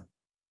any time.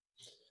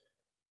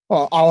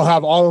 Well, I'll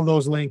have all of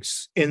those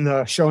links in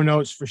the show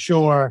notes for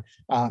sure.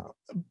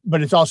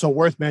 But it's also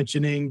worth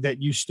mentioning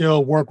that you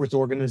still work with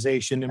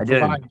organizations and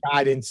provide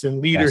guidance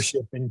and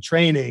leadership and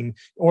training,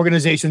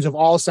 organizations of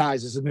all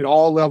sizes and at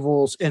all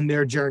levels in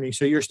their journey.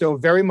 So you're still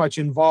very much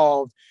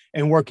involved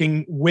in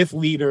working with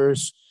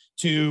leaders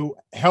to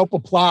help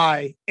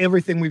apply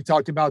everything we've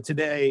talked about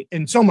today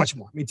and so much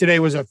more. I mean, today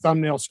was a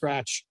thumbnail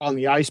scratch on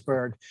the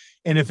iceberg.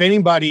 And if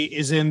anybody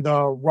is in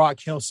the Rock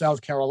Hill,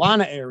 South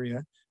Carolina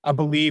area, I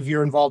believe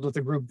you're involved with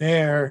a group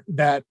there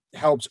that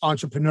helps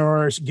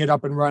entrepreneurs get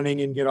up and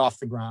running and get off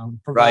the ground.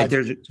 Right.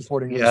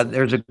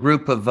 There's a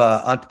group of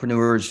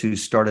entrepreneurs who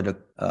started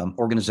an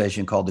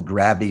organization called the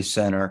Gravity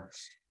Center,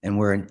 and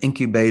we're an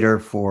incubator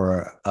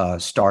for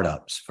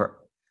startups, for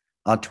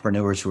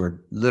entrepreneurs who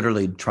are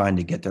literally trying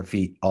to get their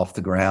feet off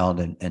the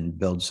ground and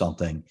build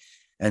something.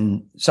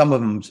 And some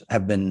of them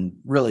have been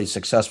really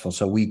successful.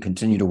 So we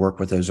continue to work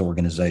with those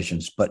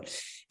organizations, but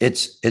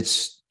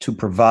it's to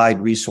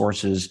provide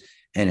resources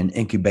and an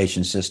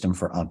incubation system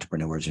for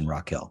entrepreneurs in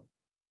Rock Hill.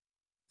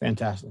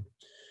 Fantastic.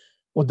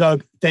 Well,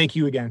 Doug, thank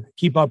you again.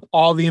 Keep up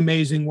all the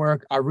amazing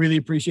work. I really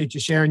appreciate you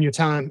sharing your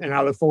time, and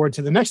I look forward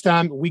to the next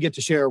time we get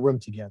to share a room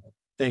together.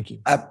 Thank you.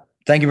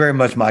 Thank you very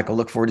much, Michael.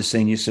 Look forward to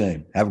seeing you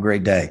soon. Have a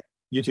great day.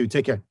 You too.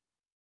 Take care.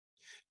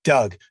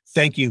 Doug,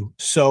 thank you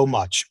so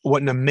much.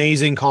 What an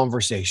amazing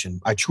conversation.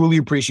 I truly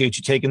appreciate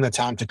you taking the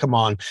time to come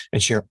on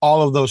and share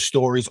all of those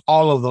stories,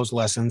 all of those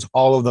lessons,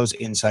 all of those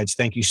insights.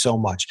 Thank you so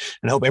much.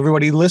 And I hope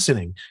everybody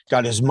listening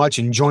got as much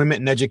enjoyment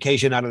and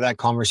education out of that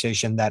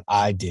conversation that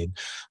I did.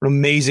 What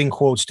amazing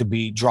quotes to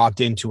be dropped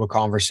into a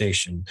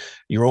conversation.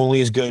 You're only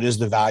as good as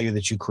the value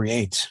that you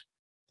create.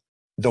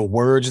 The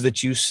words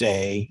that you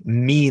say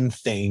mean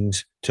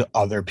things to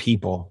other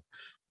people.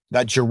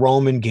 That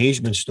Jerome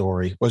engagement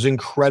story was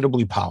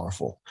incredibly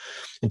powerful.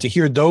 And to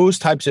hear those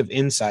types of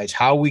insights,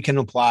 how we can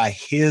apply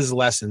his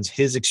lessons,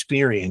 his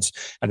experience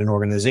at an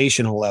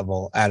organizational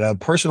level, at a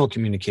personal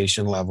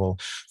communication level,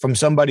 from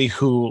somebody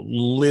who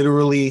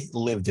literally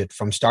lived it,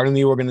 from starting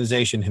the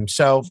organization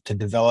himself to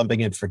developing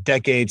it for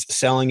decades,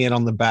 selling it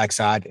on the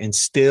backside, and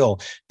still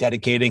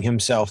dedicating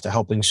himself to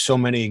helping so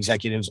many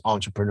executives,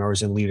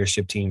 entrepreneurs, and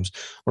leadership teams.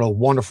 What a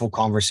wonderful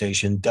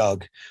conversation.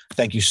 Doug,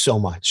 thank you so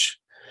much.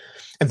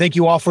 And thank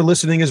you all for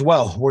listening as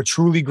well. We're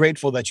truly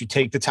grateful that you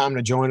take the time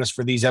to join us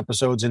for these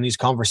episodes and these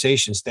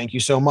conversations. Thank you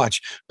so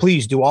much.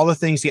 Please do all the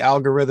things the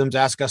algorithms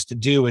ask us to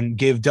do and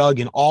give Doug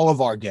and all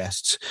of our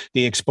guests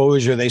the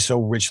exposure they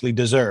so richly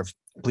deserve.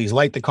 Please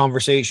like the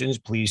conversations.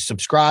 Please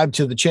subscribe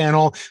to the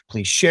channel.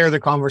 Please share the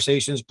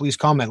conversations. Please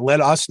comment. Let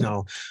us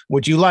know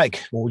what you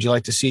like. What would you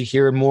like to see,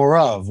 hear, and more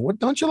of? What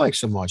don't you like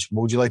so much?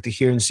 What would you like to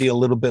hear and see a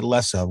little bit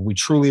less of? We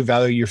truly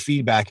value your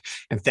feedback,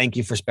 and thank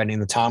you for spending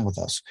the time with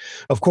us.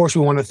 Of course,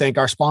 we want to thank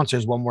our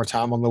sponsors one more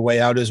time on the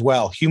way out as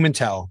well.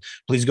 HumanTel.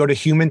 Please go to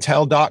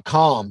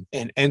humantel.com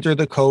and enter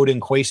the code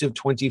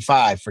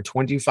Inquasive25 for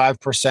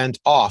 25%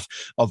 off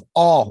of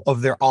all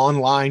of their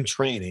online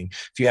training.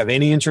 If you have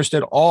any interest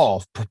at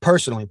all,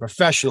 personally,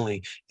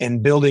 professionally,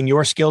 in building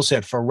your skill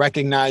set for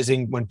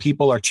recognizing when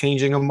people are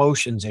changing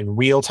emotions in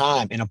real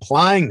time and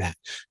applying that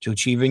to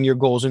achieving your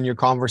goals in your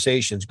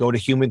conversations, go to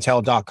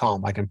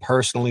humantel.com. I can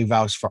personally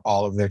vouch for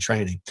all of their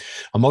training.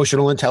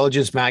 Emotional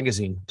Intelligence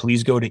Magazine.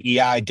 Please go to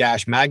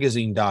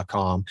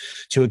ei-magazine.com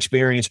to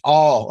experience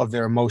all of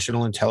their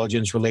emotional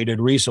intelligence related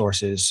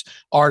resources,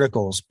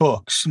 articles,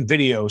 books,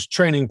 videos,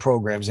 training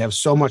programs. They have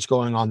so much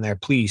going on there.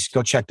 Please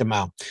go check them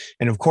out.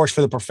 And of course,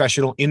 for the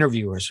professional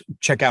interviewers,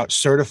 check out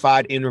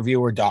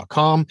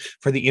CertifiedInterviewer.com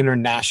for the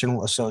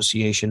International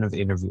Association of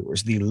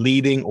Interviewers, the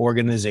leading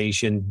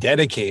organization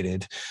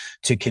dedicated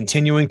to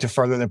continuing to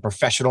further the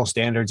professional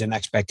standards and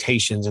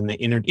expectations in the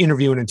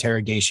interview and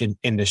interrogation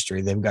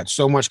industry. They've got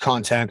so much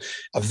content,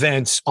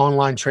 events,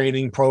 online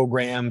training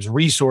programs,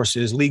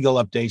 resources, legal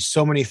updates,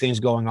 so many things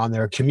going on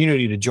there, a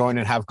community to join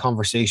and have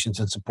conversations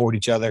and support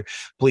each other.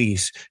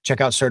 Please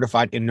check out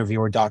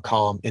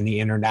CertifiedInterviewer.com in the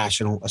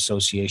International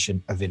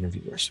Association of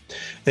Interviewers.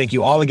 Thank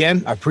you all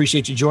again. I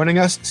appreciate you joining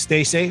us.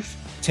 Stay safe,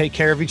 take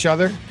care of each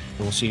other, and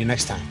we'll see you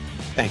next time.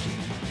 Thank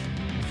you.